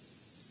heaven.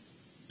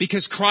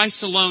 Because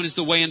Christ alone is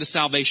the way into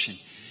salvation.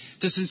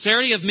 The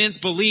sincerity of men's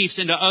beliefs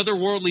into other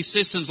worldly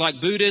systems like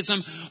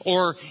Buddhism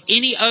or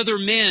any other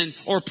men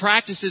or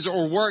practices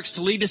or works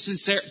to lead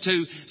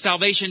to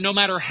salvation, no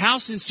matter how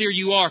sincere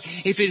you are,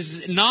 if it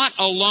is not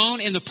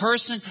alone in the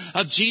person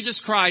of Jesus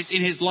Christ,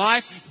 in his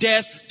life,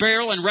 death,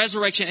 burial, and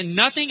resurrection, and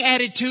nothing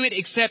added to it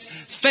except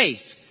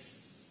faith,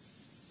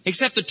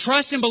 except the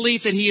trust and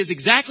belief that he is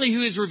exactly who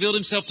he has revealed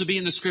himself to be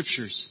in the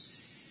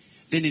Scriptures,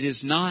 then it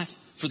is not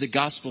for the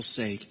gospel's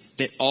sake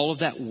that all of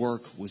that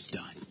work was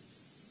done.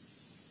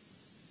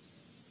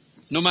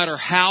 No matter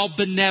how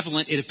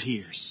benevolent it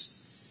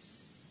appears.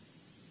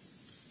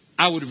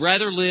 I would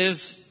rather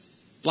live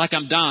like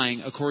I'm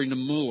dying, according to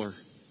Mueller,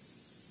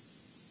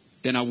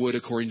 than I would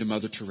according to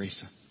Mother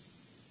Teresa.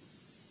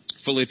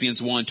 Philippians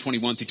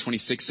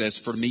 1:21-26 says,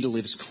 For me to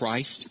live is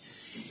Christ,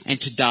 and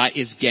to die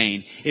is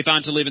gain. If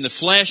I'm to live in the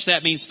flesh,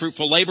 that means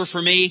fruitful labor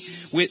for me,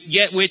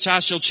 yet which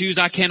I shall choose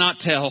I cannot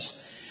tell.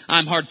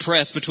 I'm hard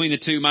pressed between the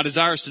two. My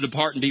desire is to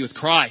depart and be with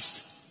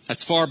Christ.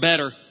 That's far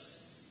better.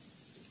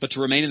 But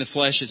to remain in the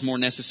flesh is more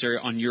necessary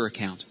on your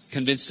account.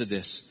 Convinced of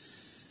this,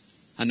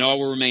 I know I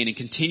will remain and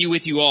continue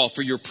with you all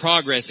for your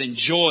progress and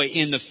joy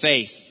in the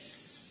faith,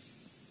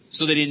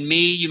 so that in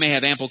me you may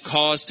have ample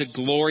cause to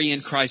glory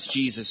in Christ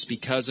Jesus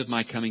because of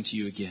my coming to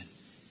you again.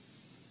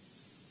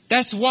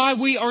 That's why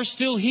we are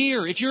still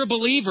here. If you're a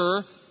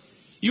believer,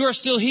 you are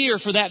still here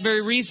for that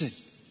very reason.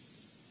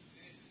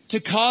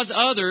 To cause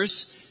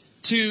others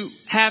to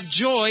have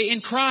joy in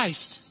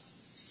Christ.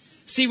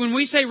 See, when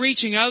we say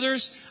reaching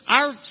others,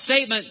 our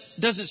statement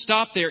doesn't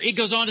stop there. It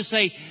goes on to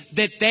say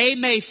that they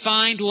may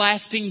find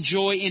lasting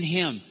joy in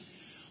Him.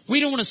 We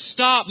don't want to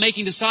stop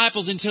making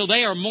disciples until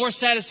they are more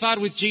satisfied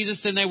with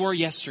Jesus than they were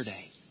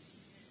yesterday.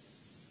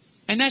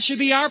 And that should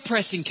be our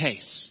pressing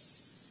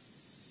case.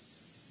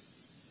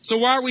 So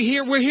why are we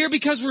here? We're here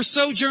because we're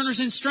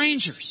sojourners and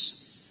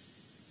strangers.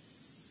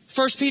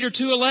 1 Peter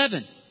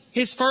 2:11,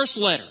 his first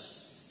letter,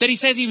 that he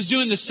says he was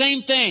doing the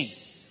same thing.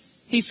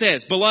 He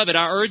says, "Beloved,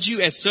 I urge you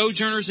as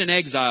sojourners and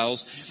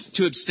exiles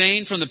to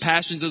abstain from the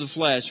passions of the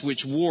flesh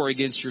which war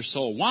against your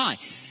soul." Why?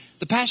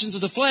 The passions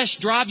of the flesh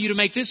drive you to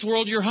make this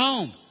world your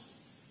home.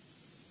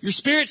 Your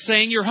spirit's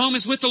saying your home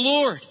is with the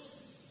Lord.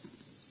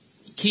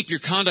 Keep your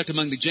conduct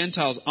among the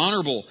Gentiles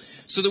honorable,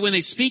 so that when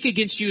they speak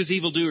against you as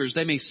evildoers,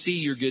 they may see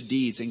your good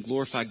deeds and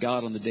glorify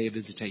God on the day of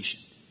visitation.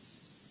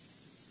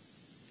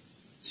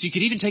 So you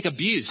could even take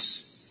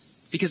abuse,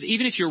 because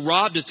even if you're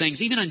robbed of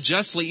things, even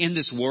unjustly in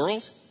this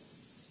world,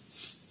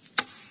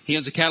 He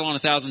owns the cattle on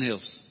 1,000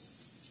 hills.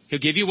 He'll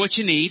give you what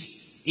you need,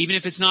 even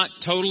if it's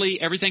not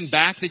totally everything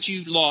back that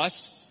you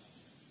lost,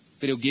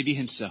 but He'll give you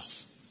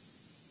Himself.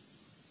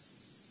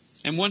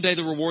 And one day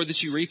the reward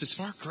that you reap is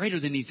far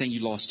greater than anything you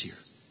lost here.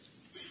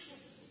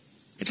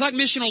 It's like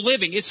missional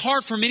living. It's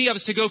hard for many of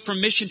us to go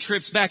from mission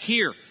trips back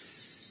here.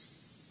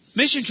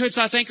 Mission trips,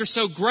 I think, are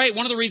so great.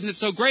 One of the reasons it's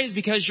so great is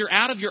because you're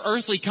out of your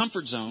earthly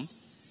comfort zone.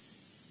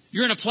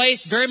 You're in a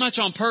place very much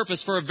on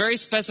purpose for a very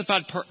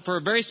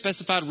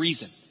specified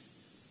reason.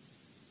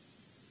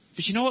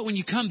 But you know what? When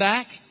you come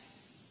back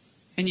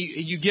and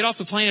you get off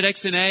the plane at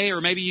XNA,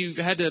 or maybe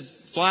you had to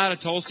fly out of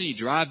Tulsa, you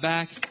drive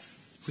back,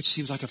 which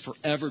seems like a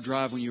forever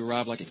drive when you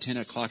arrive like at 10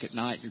 o'clock at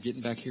night, you're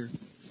getting back here.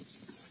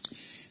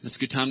 It's a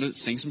good time to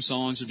sing some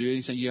songs or do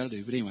anything you got to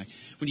do. But anyway,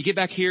 when you get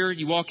back here,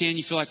 you walk in,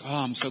 you feel like, oh,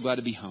 I'm so glad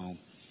to be home.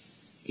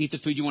 Eat the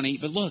food you want to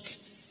eat. But look,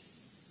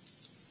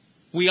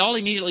 we all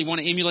immediately want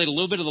to emulate a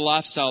little bit of the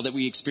lifestyle that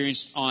we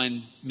experienced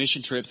on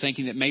mission trip,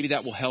 thinking that maybe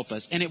that will help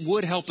us. And it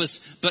would help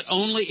us, but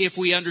only if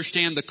we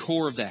understand the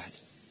core of that.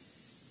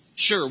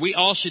 Sure, we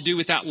all should do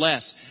without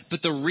less.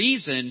 But the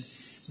reason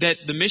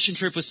that the mission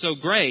trip was so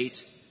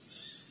great,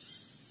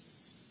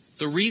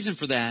 the reason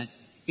for that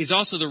is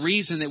also the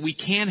reason that we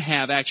can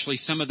have actually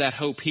some of that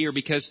hope here,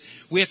 because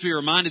we have to be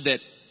reminded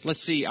that,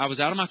 let's see, I was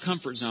out of my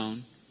comfort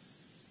zone.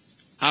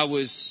 I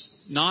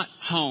was not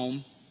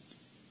home.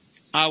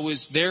 I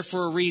was there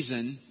for a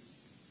reason.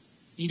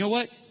 You know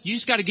what? You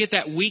just got to get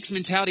that week's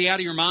mentality out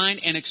of your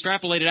mind and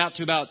extrapolate it out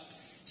to about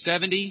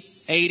 70,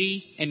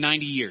 80, and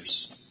 90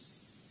 years.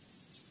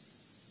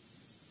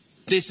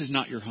 This is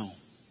not your home.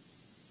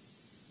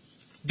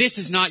 This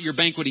is not your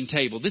banqueting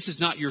table. This is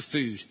not your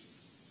food.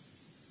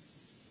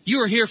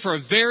 You are here for a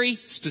very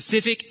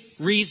specific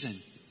reason.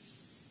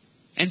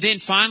 And then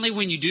finally,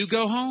 when you do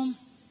go home,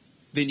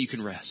 then you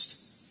can rest.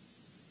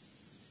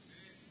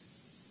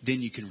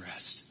 Then you can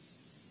rest.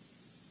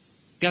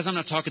 Guys, I'm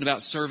not talking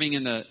about serving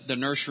in the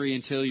nursery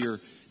until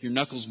your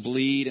knuckles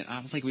bleed. I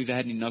don't think we've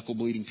had any knuckle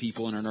bleeding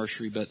people in our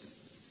nursery, but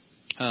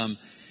I'm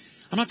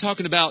not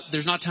talking about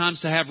there's not times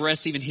to have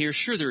rest even here.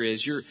 Sure there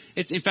is.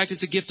 In fact,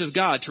 it's a gift of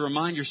God to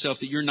remind yourself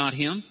that you're not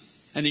Him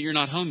and that you're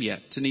not home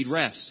yet, to need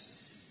rest.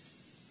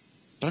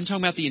 But I'm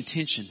talking about the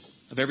intention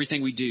of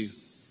everything we do.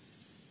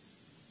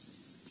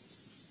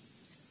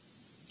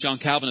 John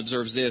Calvin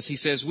observes this. He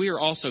says, "We are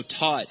also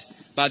taught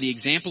by the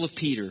example of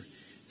Peter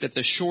that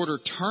the shorter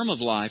term of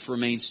life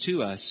remains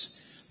to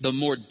us, the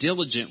more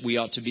diligent we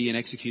ought to be in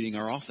executing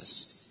our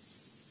office."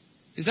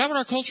 Is that what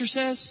our culture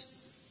says?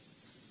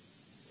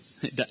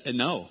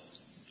 No,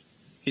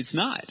 it's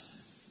not.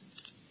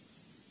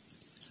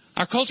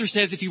 Our culture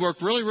says if you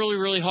work really, really,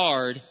 really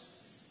hard,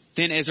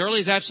 then as early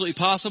as absolutely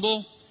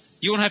possible,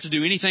 you won't have to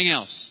do anything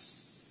else.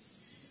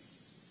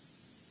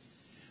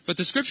 But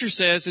the Scripture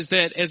says is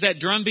that as that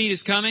drumbeat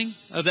is coming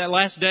of that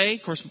last day,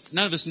 of course,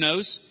 none of us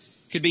knows.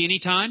 Could be any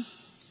time.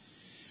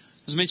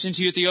 I was mentioning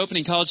to you at the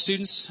opening, college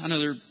students. I know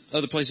there are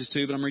other places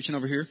too, but I'm reaching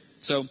over here.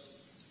 So,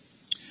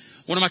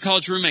 one of my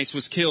college roommates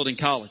was killed in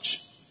college.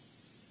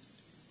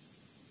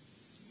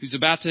 He was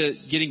about to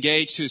get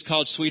engaged to his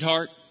college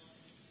sweetheart.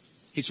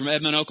 He's from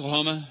Edmond,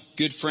 Oklahoma.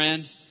 Good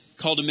friend.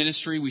 Called to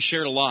ministry. We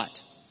shared a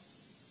lot.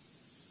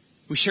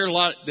 We shared a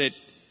lot that,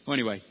 well,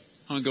 anyway,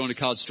 I'm going to go into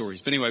college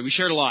stories. But anyway, we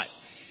shared a lot.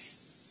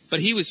 But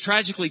he was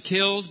tragically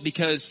killed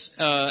because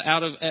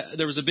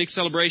there was a big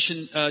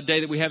celebration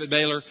day that we have at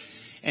Baylor.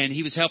 And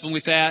he was helping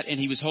with that. And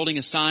he was holding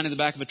a sign in the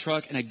back of a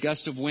truck. And a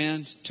gust of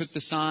wind took the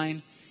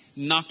sign,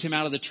 knocked him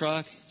out of the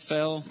truck,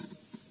 fell,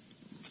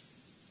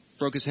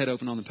 broke his head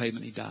open on the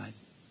pavement. He died.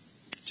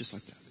 Just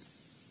like that.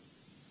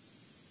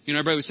 You know,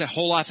 everybody would say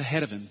whole life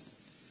ahead of him.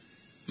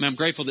 I mean, I'm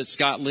grateful that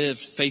Scott lived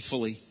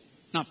faithfully.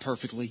 Not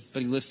perfectly,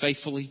 but he lived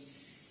faithfully.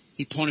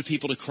 He pointed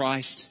people to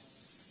Christ.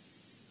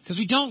 Because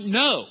we don't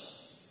know.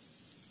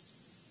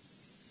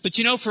 But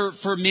you know,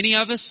 for many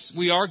of us,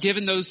 we are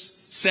given those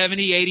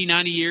 70, 80,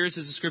 90 years,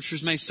 as the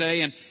Scriptures may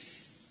say.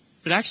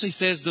 But it actually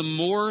says the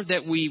more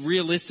that we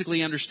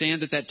realistically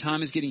understand that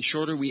time is getting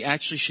shorter, we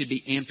actually should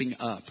be amping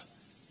up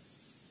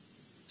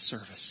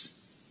service.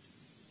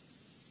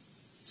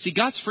 See,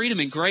 God's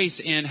freedom and grace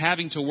in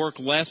having to work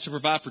less to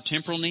provide for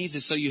temporal needs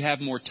is so you have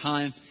more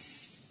time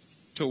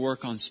to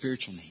work on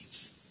spiritual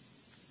needs.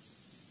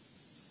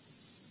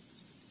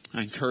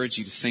 I encourage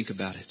you to think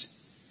about it.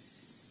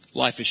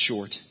 Life is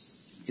short.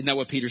 Isn't that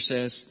what Peter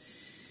says?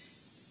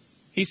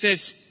 He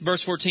says,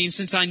 verse 14,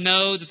 since I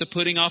know that the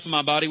putting off of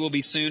my body will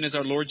be soon, as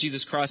our Lord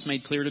Jesus Christ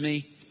made clear to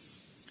me.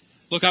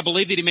 Look, I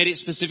believe that he made it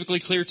specifically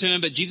clear to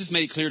him, but Jesus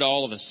made it clear to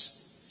all of us.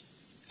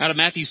 Out of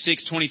Matthew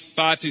 6,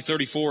 25 through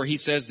 34, he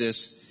says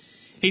this.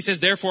 He says,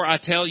 therefore I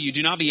tell you,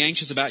 do not be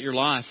anxious about your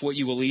life, what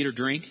you will eat or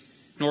drink,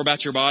 nor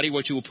about your body,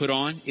 what you will put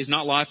on. Is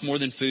not life more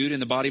than food,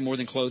 and the body more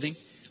than clothing?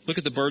 Look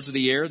at the birds of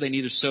the air. They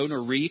neither sow nor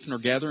reap nor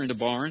gather into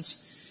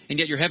barns, and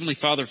yet your heavenly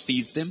Father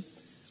feeds them.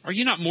 Are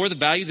you not more of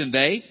value than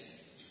they?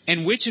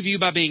 And which of you,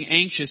 by being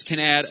anxious, can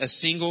add a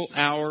single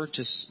hour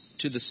to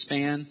the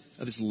span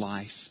of his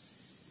life?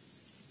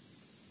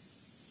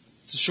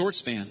 It's a short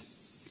span.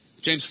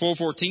 James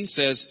 4:14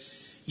 says,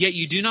 yet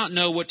you do not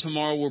know what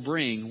tomorrow will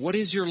bring. What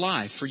is your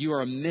life? For you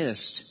are a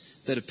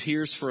mist that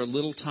appears for a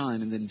little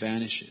time and then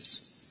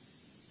vanishes.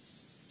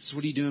 So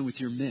what are you doing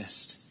with your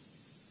mist?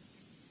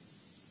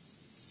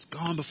 It's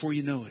gone before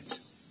you know it.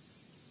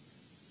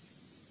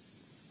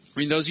 I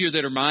mean, those of you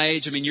that are my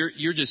age, I mean,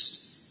 you're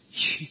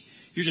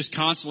just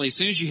constantly, as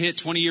soon as you hit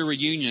 20-year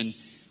reunion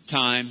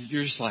time,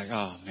 you're just like,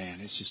 oh man,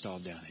 it's just all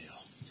downhill.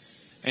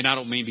 And I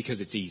don't mean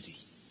because it's easy.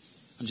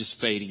 I'm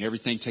just fading.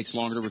 Everything takes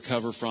longer to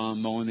recover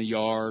from, mowing the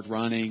yard,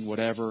 running,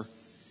 whatever.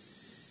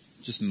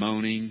 Just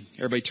moaning.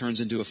 Everybody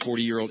turns into a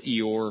 40-year-old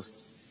Eeyore.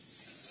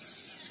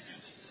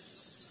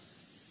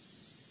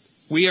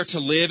 We are to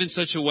live in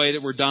such a way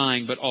that we're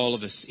dying, but all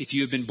of us, if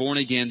you have been born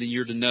again, then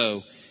you're to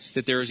know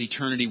that there is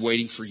eternity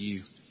waiting for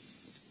you.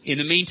 In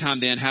the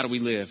meantime, then, how do we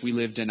live? We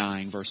live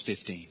denying, verse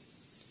 15.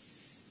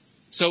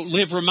 So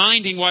live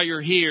reminding while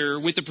you're here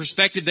with the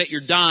perspective that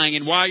you're dying,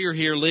 and while you're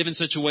here, live in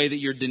such a way that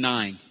you're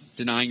denying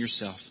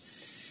yourself.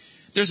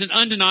 There's an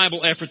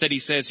undeniable effort that he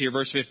says here,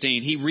 verse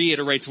 15. He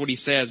reiterates what he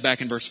says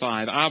back in verse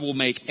 5. I will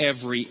make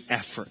every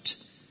effort.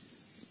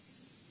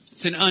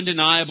 It's an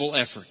undeniable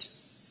effort.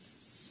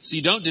 So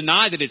you don't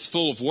deny that it's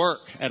full of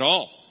work at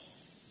all.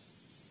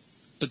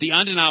 But the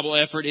undeniable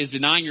effort is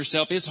denying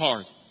yourself is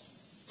hard.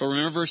 But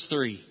remember verse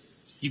 3.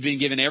 You've been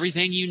given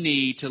everything you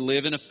need to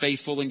live in a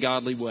faithful and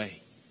godly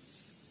way.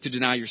 To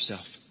deny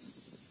yourself.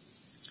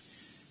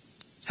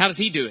 How does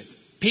he do it?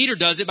 Peter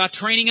does it by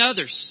training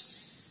others.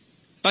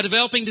 By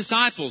developing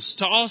disciples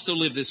to also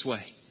live this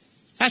way.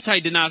 That's how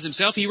he denies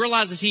himself. He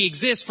realizes he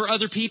exists for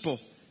other people.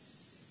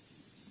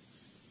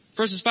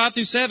 Verses 5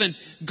 through 7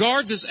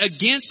 guards us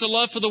against the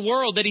love for the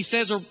world that he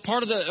says are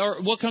part of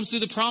or what comes through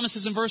the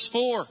promises in verse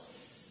 4.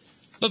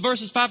 But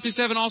verses 5 through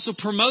 7 also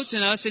promotes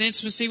in us an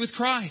intimacy with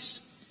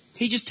Christ.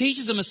 He just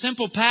teaches them a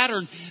simple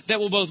pattern that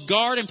will both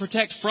guard and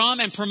protect from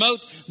and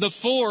promote the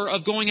for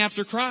of going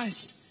after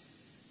Christ.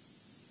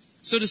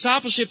 So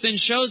discipleship then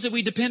shows that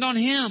we depend on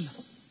him.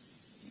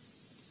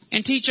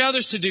 And teach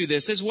others to do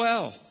this as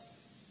well.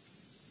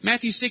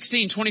 Matthew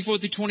 16, 24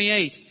 through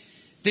 28.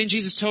 Then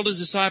Jesus told his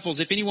disciples,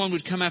 if anyone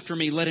would come after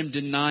me, let him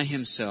deny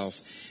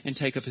himself and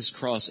take up his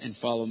cross and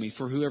follow me.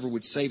 For whoever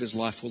would save his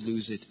life will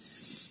lose it.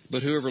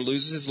 But whoever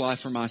loses his life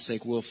for my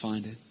sake will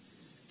find it.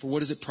 For what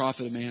does it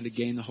profit a man to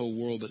gain the whole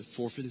world but to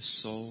forfeit his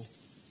soul?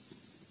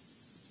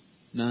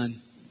 None.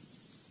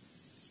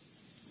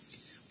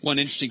 One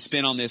interesting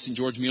spin on this in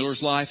George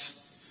Mueller's life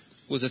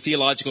was a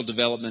theological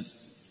development.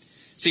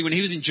 See, when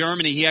he was in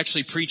Germany, he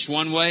actually preached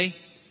one way.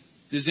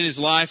 This is in his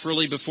life,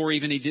 really, before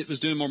even he was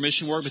doing more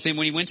mission work. But then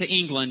when he went to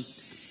England,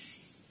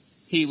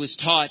 he was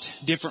taught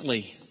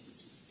differently.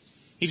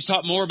 He was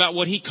taught more about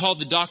what he called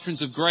the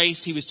doctrines of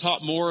grace. He was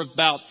taught more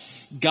about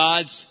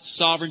God's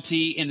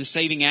sovereignty in the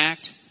saving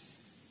act.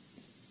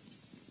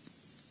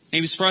 And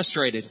he was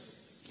frustrated.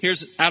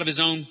 Here's out of his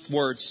own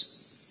words.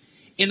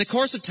 In the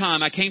course of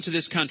time, I came to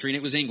this country, and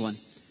it was England.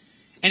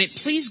 And it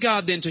pleased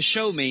God then to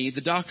show me the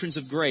doctrines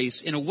of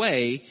grace in a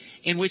way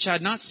in which I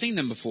had not seen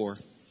them before.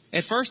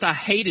 At first, I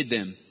hated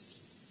them.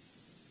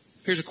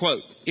 Here's a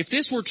quote. If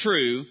this were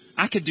true,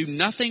 I could do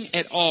nothing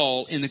at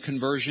all in the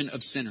conversion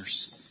of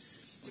sinners,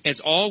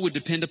 as all would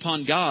depend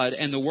upon God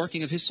and the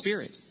working of His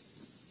Spirit.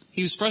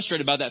 He was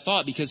frustrated by that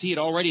thought because he had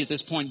already at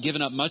this point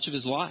given up much of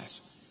his life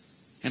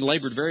and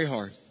labored very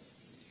hard.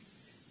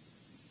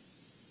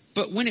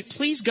 But when it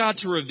pleased God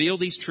to reveal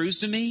these truths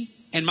to me,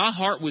 and my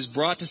heart was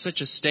brought to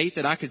such a state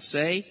that I could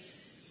say,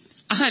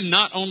 I am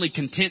not only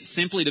content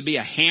simply to be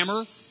a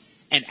hammer,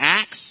 an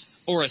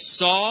axe, or a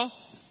saw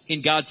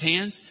in God's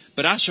hands,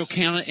 but I shall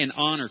count it an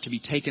honor to be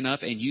taken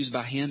up and used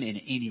by Him in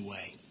any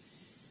way.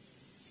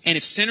 And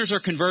if sinners are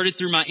converted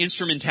through my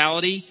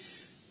instrumentality,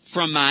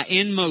 from my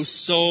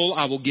inmost soul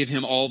I will give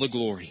Him all the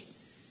glory.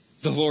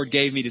 The Lord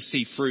gave me to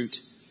see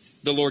fruit.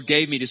 The Lord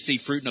gave me to see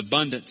fruit in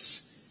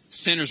abundance.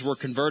 Sinners were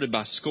converted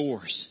by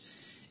scores.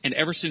 And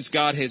ever since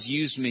God has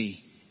used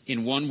me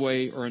in one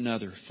way or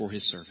another for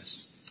His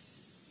service.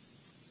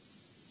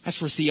 That's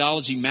where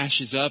theology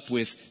mashes up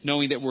with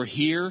knowing that we're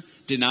here,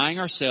 denying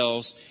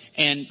ourselves,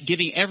 and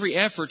giving every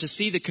effort to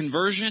see the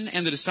conversion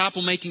and the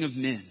disciple making of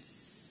men.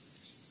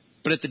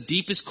 But at the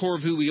deepest core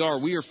of who we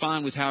are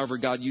fine with however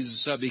God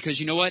uses us up. Because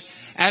you know what?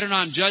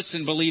 Adoniram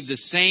Judson believed the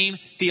same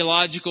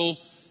theological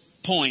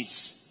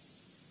points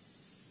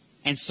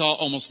and saw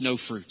almost no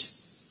fruit.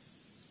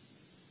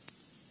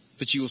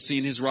 But you will see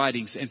in his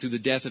writings and through the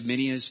death of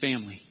many in his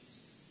family.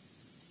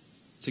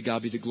 To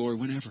God be the glory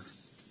whenever.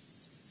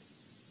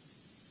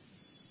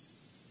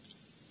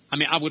 I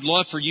mean, I would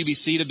love for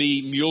UBC to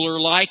be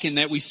Mueller-like in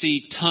that we see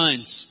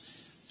tons.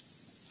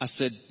 I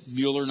said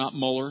Mueller, not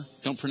Mueller.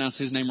 Don't pronounce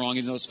his name wrong,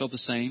 even though it's spelled the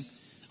same.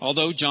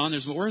 Although John,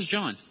 where's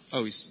John?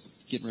 Oh,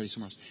 he's getting ready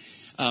somewhere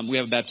else. We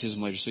have a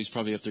baptism later, so he's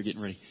probably up there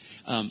getting ready.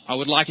 I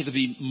would like it to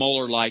be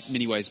Mueller-like in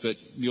many ways, but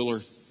Mueller,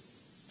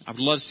 I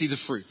would love to see the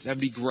fruit. That would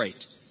be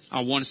great.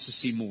 I want us to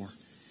see more.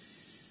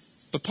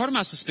 But part of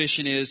my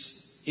suspicion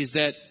is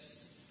that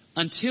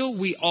until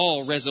we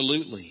all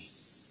resolutely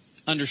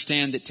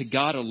understand that to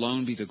God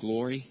alone be the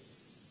glory,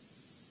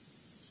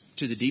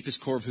 to the deepest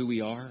core of who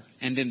we are,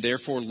 and then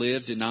therefore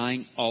live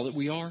denying all that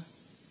we are,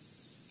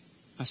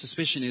 my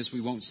suspicion is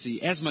we won't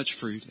see as much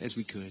fruit as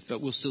we could,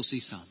 but we'll still see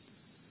some.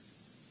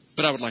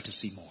 But I would like to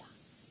see more.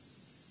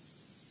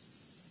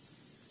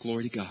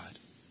 Glory to God.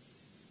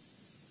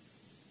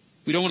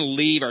 We don't want to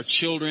leave our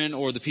children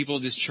or the people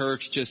of this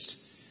church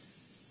just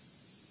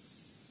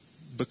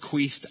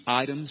bequeathed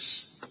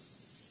items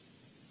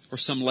or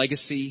some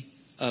legacy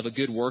of a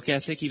good work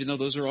ethic, even though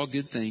those are all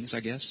good things,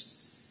 I guess.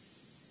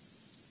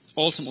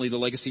 Ultimately, the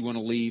legacy we want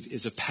to leave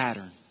is a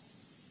pattern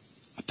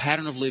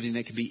of living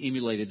that can be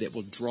emulated that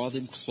will draw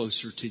them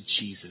closer to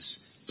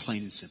Jesus,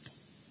 plain and simple.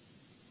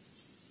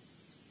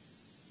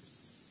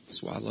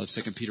 That's why I love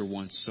 2 Peter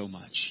 1 so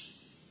much.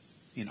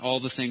 In all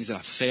the things that I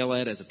fail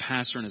at as a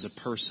pastor and as a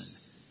person,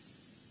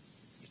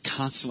 it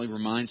constantly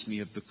reminds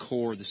me of the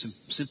core, the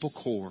simple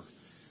core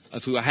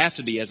of who I have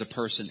to be as a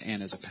person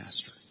and as a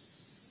pastor.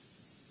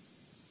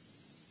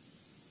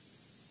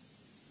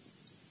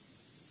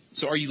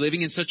 So are you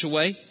living in such a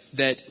way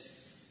that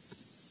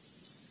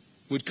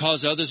would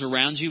cause others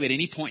around you at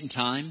any point in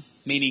time,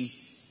 meaning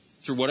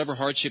through whatever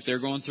hardship they're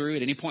going through,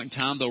 at any point in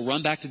time, they'll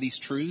run back to these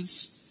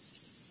truths?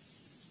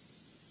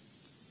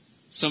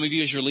 Some of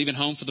you, as you're leaving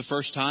home for the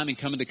first time and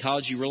coming to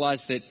college, you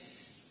realize that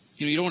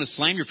you don't want to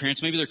slam your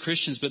parents. Maybe they're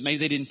Christians, but maybe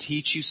they didn't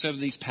teach you some of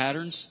these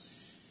patterns.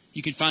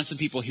 You can find some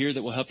people here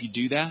that will help you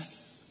do that.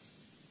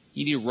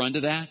 You need to run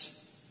to that.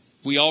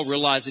 We all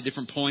realize at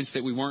different points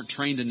that we weren't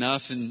trained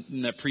enough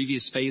in that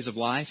previous phase of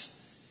life.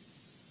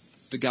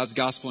 But God's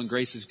gospel and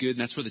grace is good, and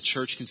that's where the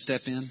church can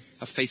step in.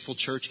 A faithful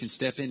church can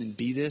step in and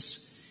be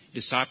this,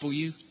 disciple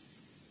you.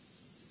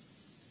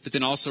 But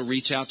then also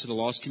reach out to the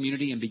lost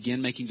community and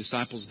begin making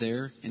disciples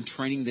there and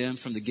training them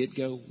from the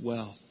get-go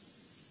well.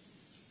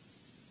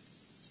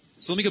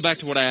 So let me go back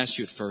to what I asked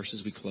you at first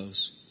as we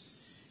close.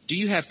 Do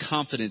you have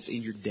confidence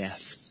in your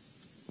death?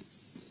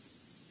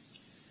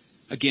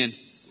 Again,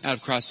 out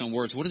of Christ's own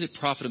words, what does it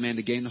profit a man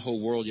to gain the whole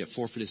world yet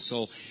forfeit his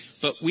soul?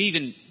 But we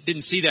even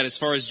didn't see that as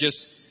far as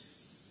just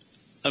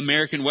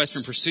American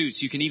Western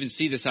pursuits. You can even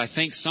see this, I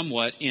think,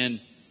 somewhat in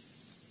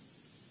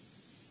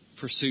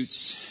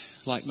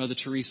pursuits like Mother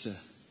Teresa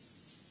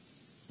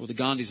or the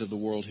Gandhis of the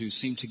world, who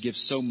seem to give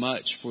so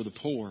much for the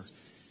poor.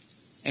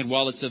 And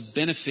while it's of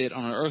benefit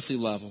on an earthly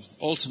level,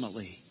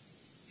 ultimately,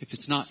 if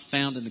it's not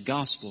found in the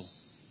gospel,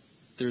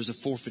 there is a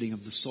forfeiting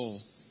of the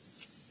soul.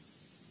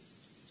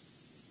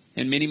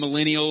 And many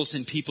millennials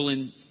and people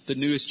in the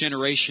newest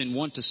generation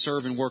want to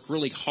serve and work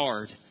really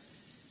hard.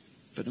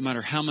 But no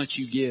matter how much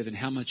you give and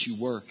how much you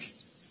work,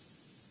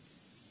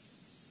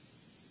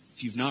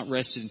 if you've not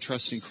rested and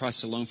trusted in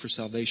Christ alone for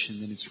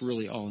salvation, then it's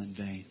really all in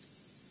vain.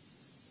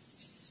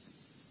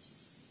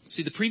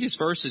 See, the previous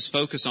verses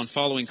focus on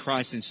following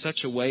Christ in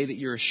such a way that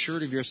you're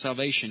assured of your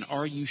salvation.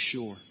 Are you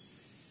sure?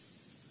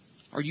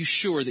 Are you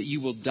sure that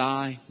you will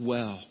die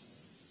well?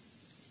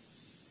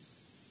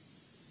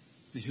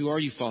 And who are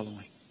you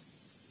following?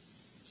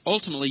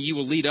 Ultimately, you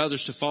will lead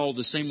others to follow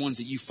the same ones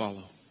that you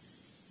follow.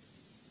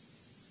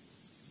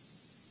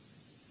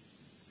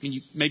 I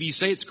mean, maybe you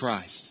say it's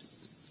Christ,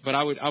 but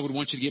I would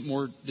want you to get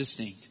more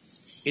distinct.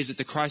 Is it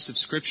the Christ of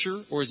Scripture,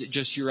 or is it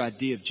just your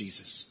idea of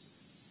Jesus?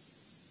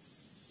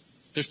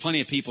 There's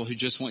plenty of people who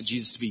just want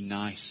Jesus to be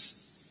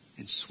nice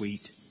and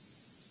sweet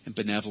and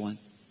benevolent,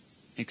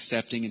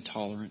 accepting and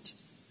tolerant.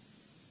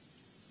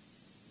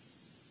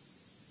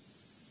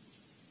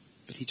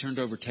 But he turned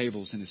over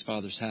tables in his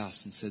Father's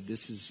house and said,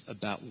 this is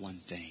about one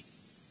thing.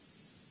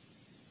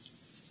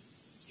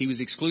 He was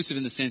exclusive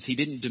in the sense he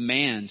didn't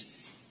demand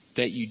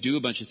that you do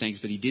a bunch of things,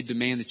 but he did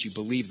demand that you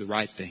believe the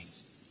right thing.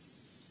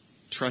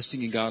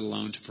 Trusting in God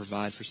alone to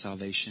provide for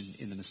salvation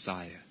in the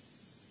Messiah.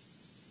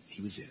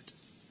 He was it.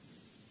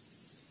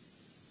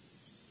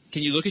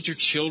 Can you look at your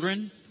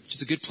children, which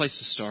is a good place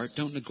to start?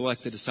 Don't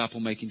neglect the disciple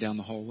making down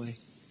the hallway.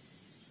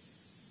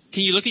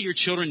 Can you look at your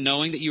children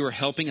knowing that you are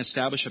helping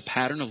establish a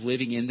pattern of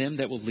living in them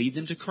that will lead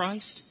them to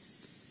Christ?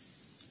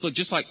 Look,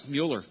 just like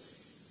Mueller,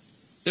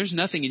 there's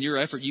nothing in your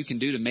effort you can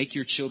do to make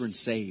your children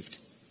saved.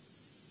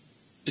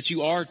 But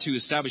you are to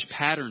establish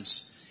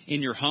patterns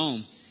in your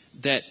home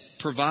that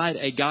provide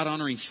a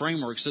God-honoring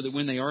framework so that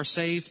when they are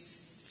saved,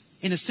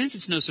 in a sense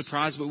it's no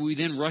surprise, but we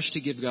then rush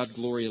to give God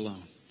glory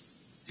alone.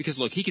 Because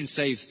look, He can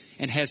save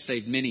and has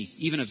saved many,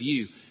 even of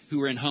you, who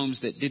were in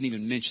homes that didn't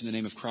even mention the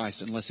name of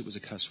Christ unless it was a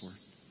cuss word.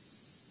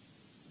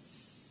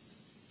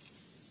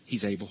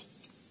 He's able.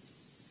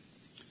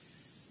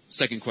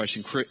 Second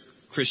question,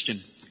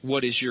 Christian,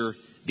 what is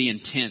the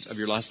intent of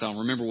your lifestyle?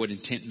 Remember what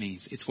intent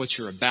means. It's what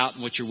you're about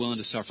and what you're willing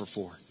to suffer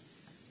for.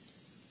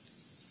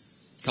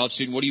 College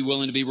student, what are you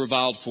willing to be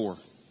reviled for?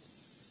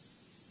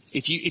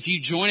 If you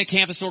join a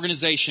campus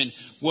organization,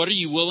 what are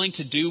you willing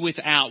to do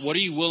without? What are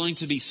you willing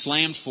to be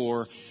slammed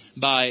for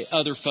by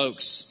other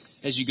folks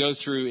as you go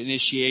through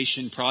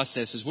initiation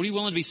processes? What are you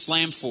willing to be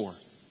slammed for?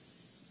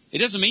 It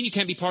doesn't mean you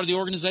can't be part of the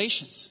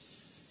organizations.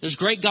 There's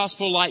great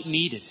gospel light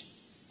needed,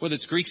 whether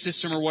it's Greek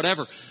system or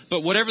whatever.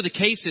 But whatever the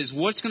case is,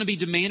 what's going to be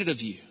demanded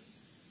of you?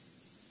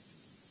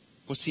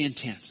 What's the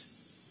intent?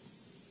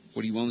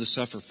 What are you willing to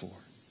suffer for?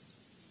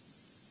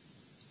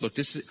 Look,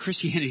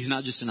 Christianity is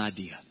not just an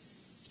idea.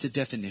 It's a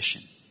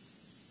definition.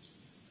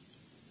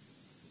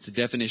 It's a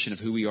definition of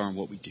who we are and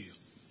what we do.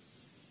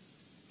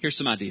 Here's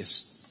some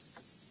ideas.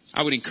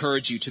 I would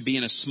encourage you to be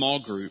in a small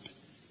group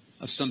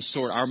of some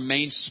sort. Our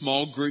main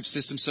small group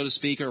system, so to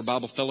speak, are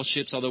Bible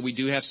fellowships, although we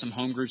do have some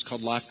home groups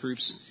called life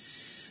groups.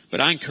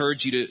 But I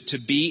encourage you to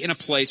be in a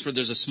place where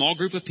there's a small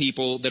group of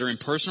people that are in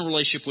personal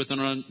relationship with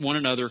one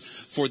another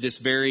for this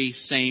very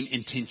same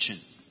intention.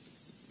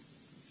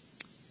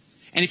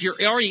 And if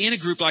you're already in a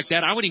group like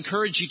that, I would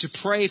encourage you to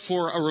pray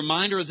for a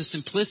reminder of the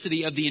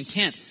simplicity of the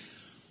intent.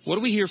 What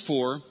are we here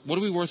for? What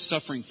are we worth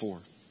suffering for?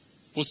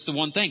 What's the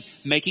one thing?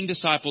 Making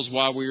disciples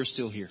while we are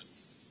still here.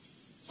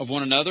 Of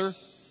one another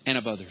and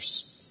of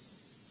others.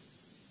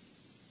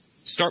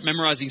 Start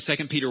memorizing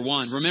 2 Peter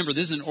 1. Remember,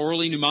 this is an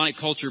orally mnemonic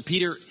culture.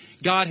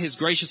 God has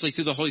graciously,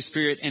 through the Holy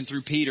Spirit and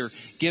through Peter,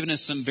 given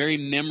us some very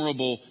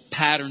memorable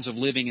patterns of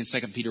living in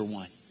 2 Peter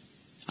 1.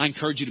 I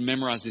encourage you to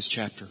memorize this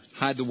chapter.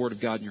 Hide the Word of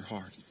God in your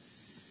heart.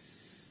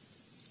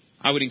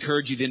 I would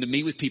encourage you then to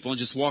meet with people and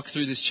just walk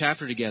through this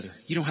chapter together.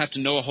 You don't have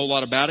to know a whole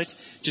lot about it.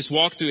 Just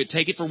walk through it.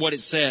 Take it for what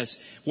it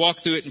says. Walk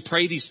through it and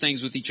pray these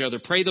things with each other.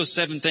 Pray those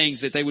 7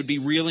 things that they would be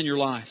real in your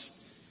life.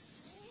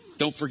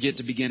 Don't forget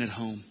to begin at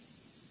home.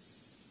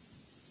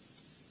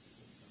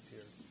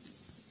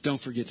 Don't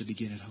forget to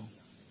begin at home.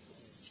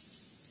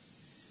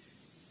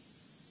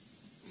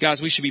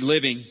 Guys, we should be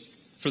living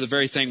for the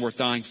very thing worth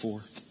dying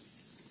for.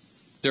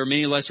 There are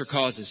many lesser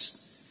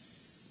causes,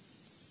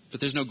 but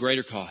there's no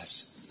greater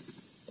cause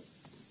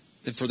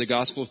than for the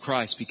gospel of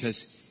Christ,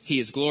 because He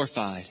is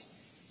glorified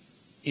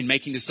in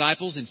making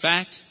disciples. In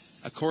fact,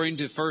 according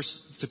to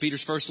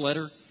Peter's first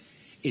letter,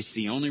 it's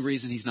the only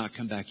reason He's not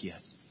come back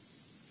yet.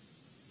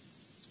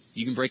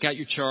 You can break out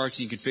your charts,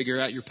 and you can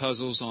figure out your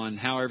puzzles on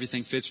how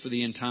everything fits for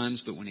the end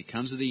times, but when it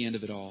comes to the end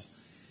of it all,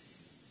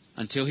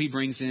 until He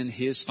brings in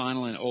His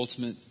final and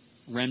ultimate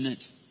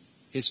remnant,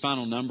 His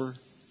final number,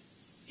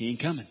 He ain't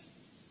coming.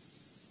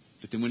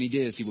 But then when He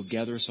does, He will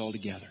gather us all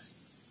together.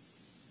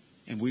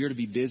 And we are to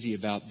be busy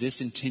about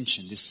this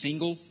intention, this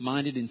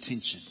single-minded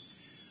intention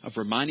of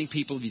reminding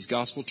people of these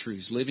gospel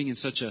truths, living in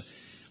such a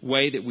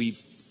way that we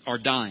are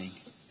dying,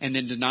 and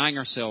then denying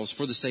ourselves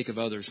for the sake of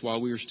others while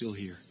we are still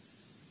here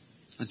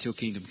until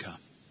kingdom come.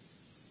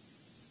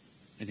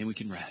 And then we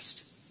can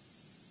rest.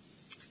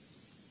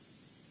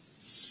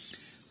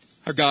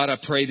 Our God, I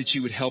pray that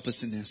You would help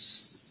us in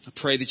this. I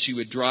pray that You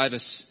would drive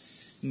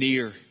us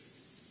near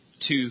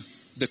to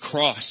the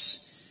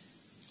cross,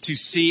 to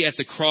see at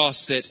the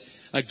cross that,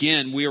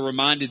 again, we are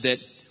reminded that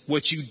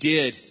what You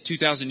did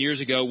 2,000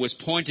 years ago was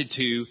pointed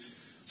to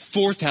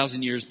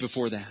 4,000 years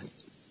before that.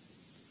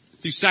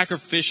 Through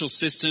sacrificial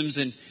systems,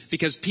 and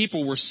because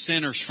people were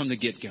sinners from the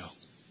get-go.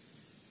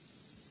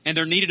 And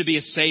there needed to be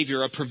a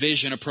Savior, a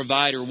provision, a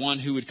provider, one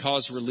who would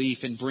cause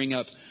relief and bring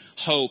up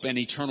hope and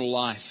eternal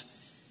life.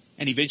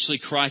 And eventually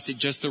Christ, at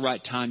just the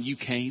right time, You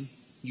came.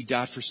 You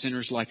died for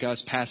sinners like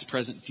us, past,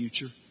 present,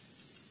 future.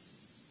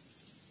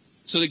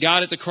 So that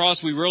God, at the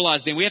cross, we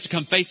realize then we have to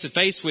come face to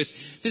face with,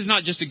 this is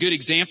not just a good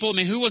example. I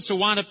mean, who wants to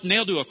wind up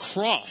nailed to a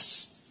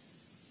cross?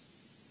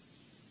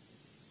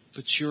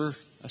 But You're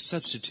a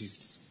substitute.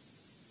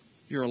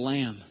 You're a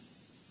lamb.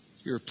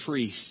 You're a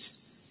priest.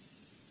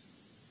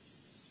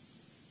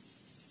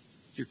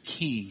 You're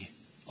king,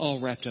 all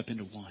wrapped up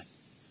into one.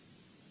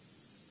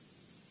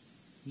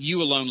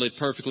 You alone lived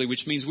perfectly,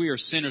 which means we are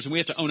sinners, and we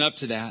have to own up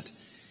to that.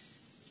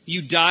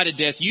 You died a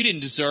death You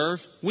didn't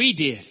deserve. We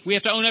did. We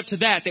have to own up to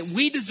that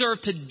we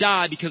deserve to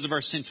die because of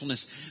our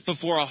sinfulness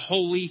before a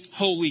holy,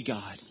 holy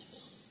God.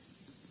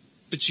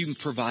 But You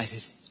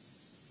provided.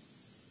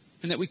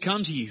 And that we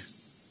come to You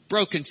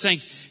broken,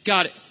 saying,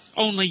 God,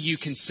 only You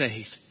can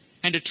save.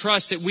 And to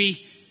trust that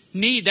we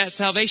need that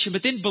salvation,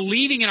 but then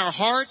believing in our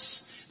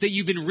hearts that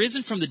You've been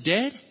risen from the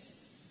dead.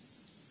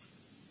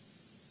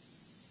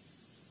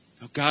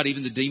 Oh God,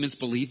 even the demons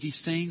believe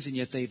these things, and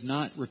yet they've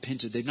not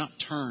repented. They've not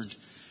turned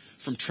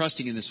from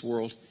trusting in this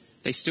world.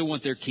 They still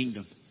want their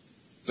kingdom.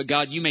 But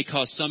God, You may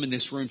cause some in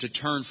this room to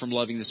turn from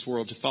loving this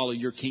world to follow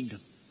Your kingdom,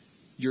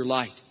 Your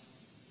light.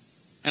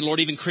 And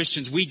Lord, even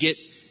Christians, we get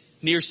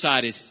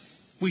nearsighted.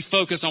 We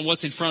focus on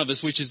what's in front of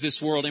us, which is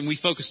this world, and we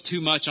focus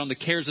too much on the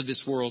cares of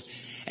this world.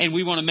 And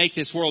we want to make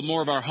this world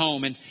more of our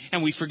home,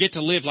 and we forget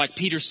to live like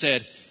Peter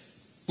said,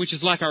 which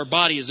is like our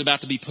body is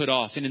about to be put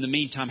off. And in the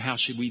meantime, how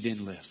should we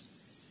then live?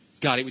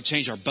 God, it would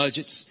change our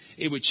budgets.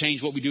 It would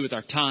change what we do with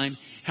our time,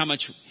 how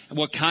much and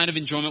what kind of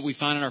enjoyment we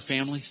find in our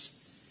families.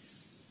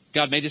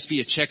 God, may this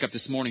be a checkup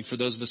this morning for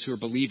those of us who are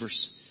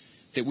believers,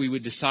 that we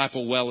would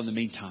disciple well in the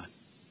meantime.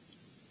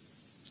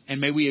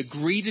 And may we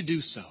agree to do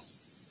so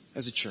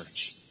as a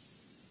church.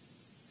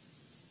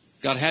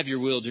 God, have your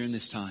will during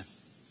this time.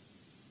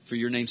 For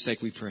your name's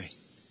sake we pray.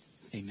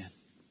 Amen.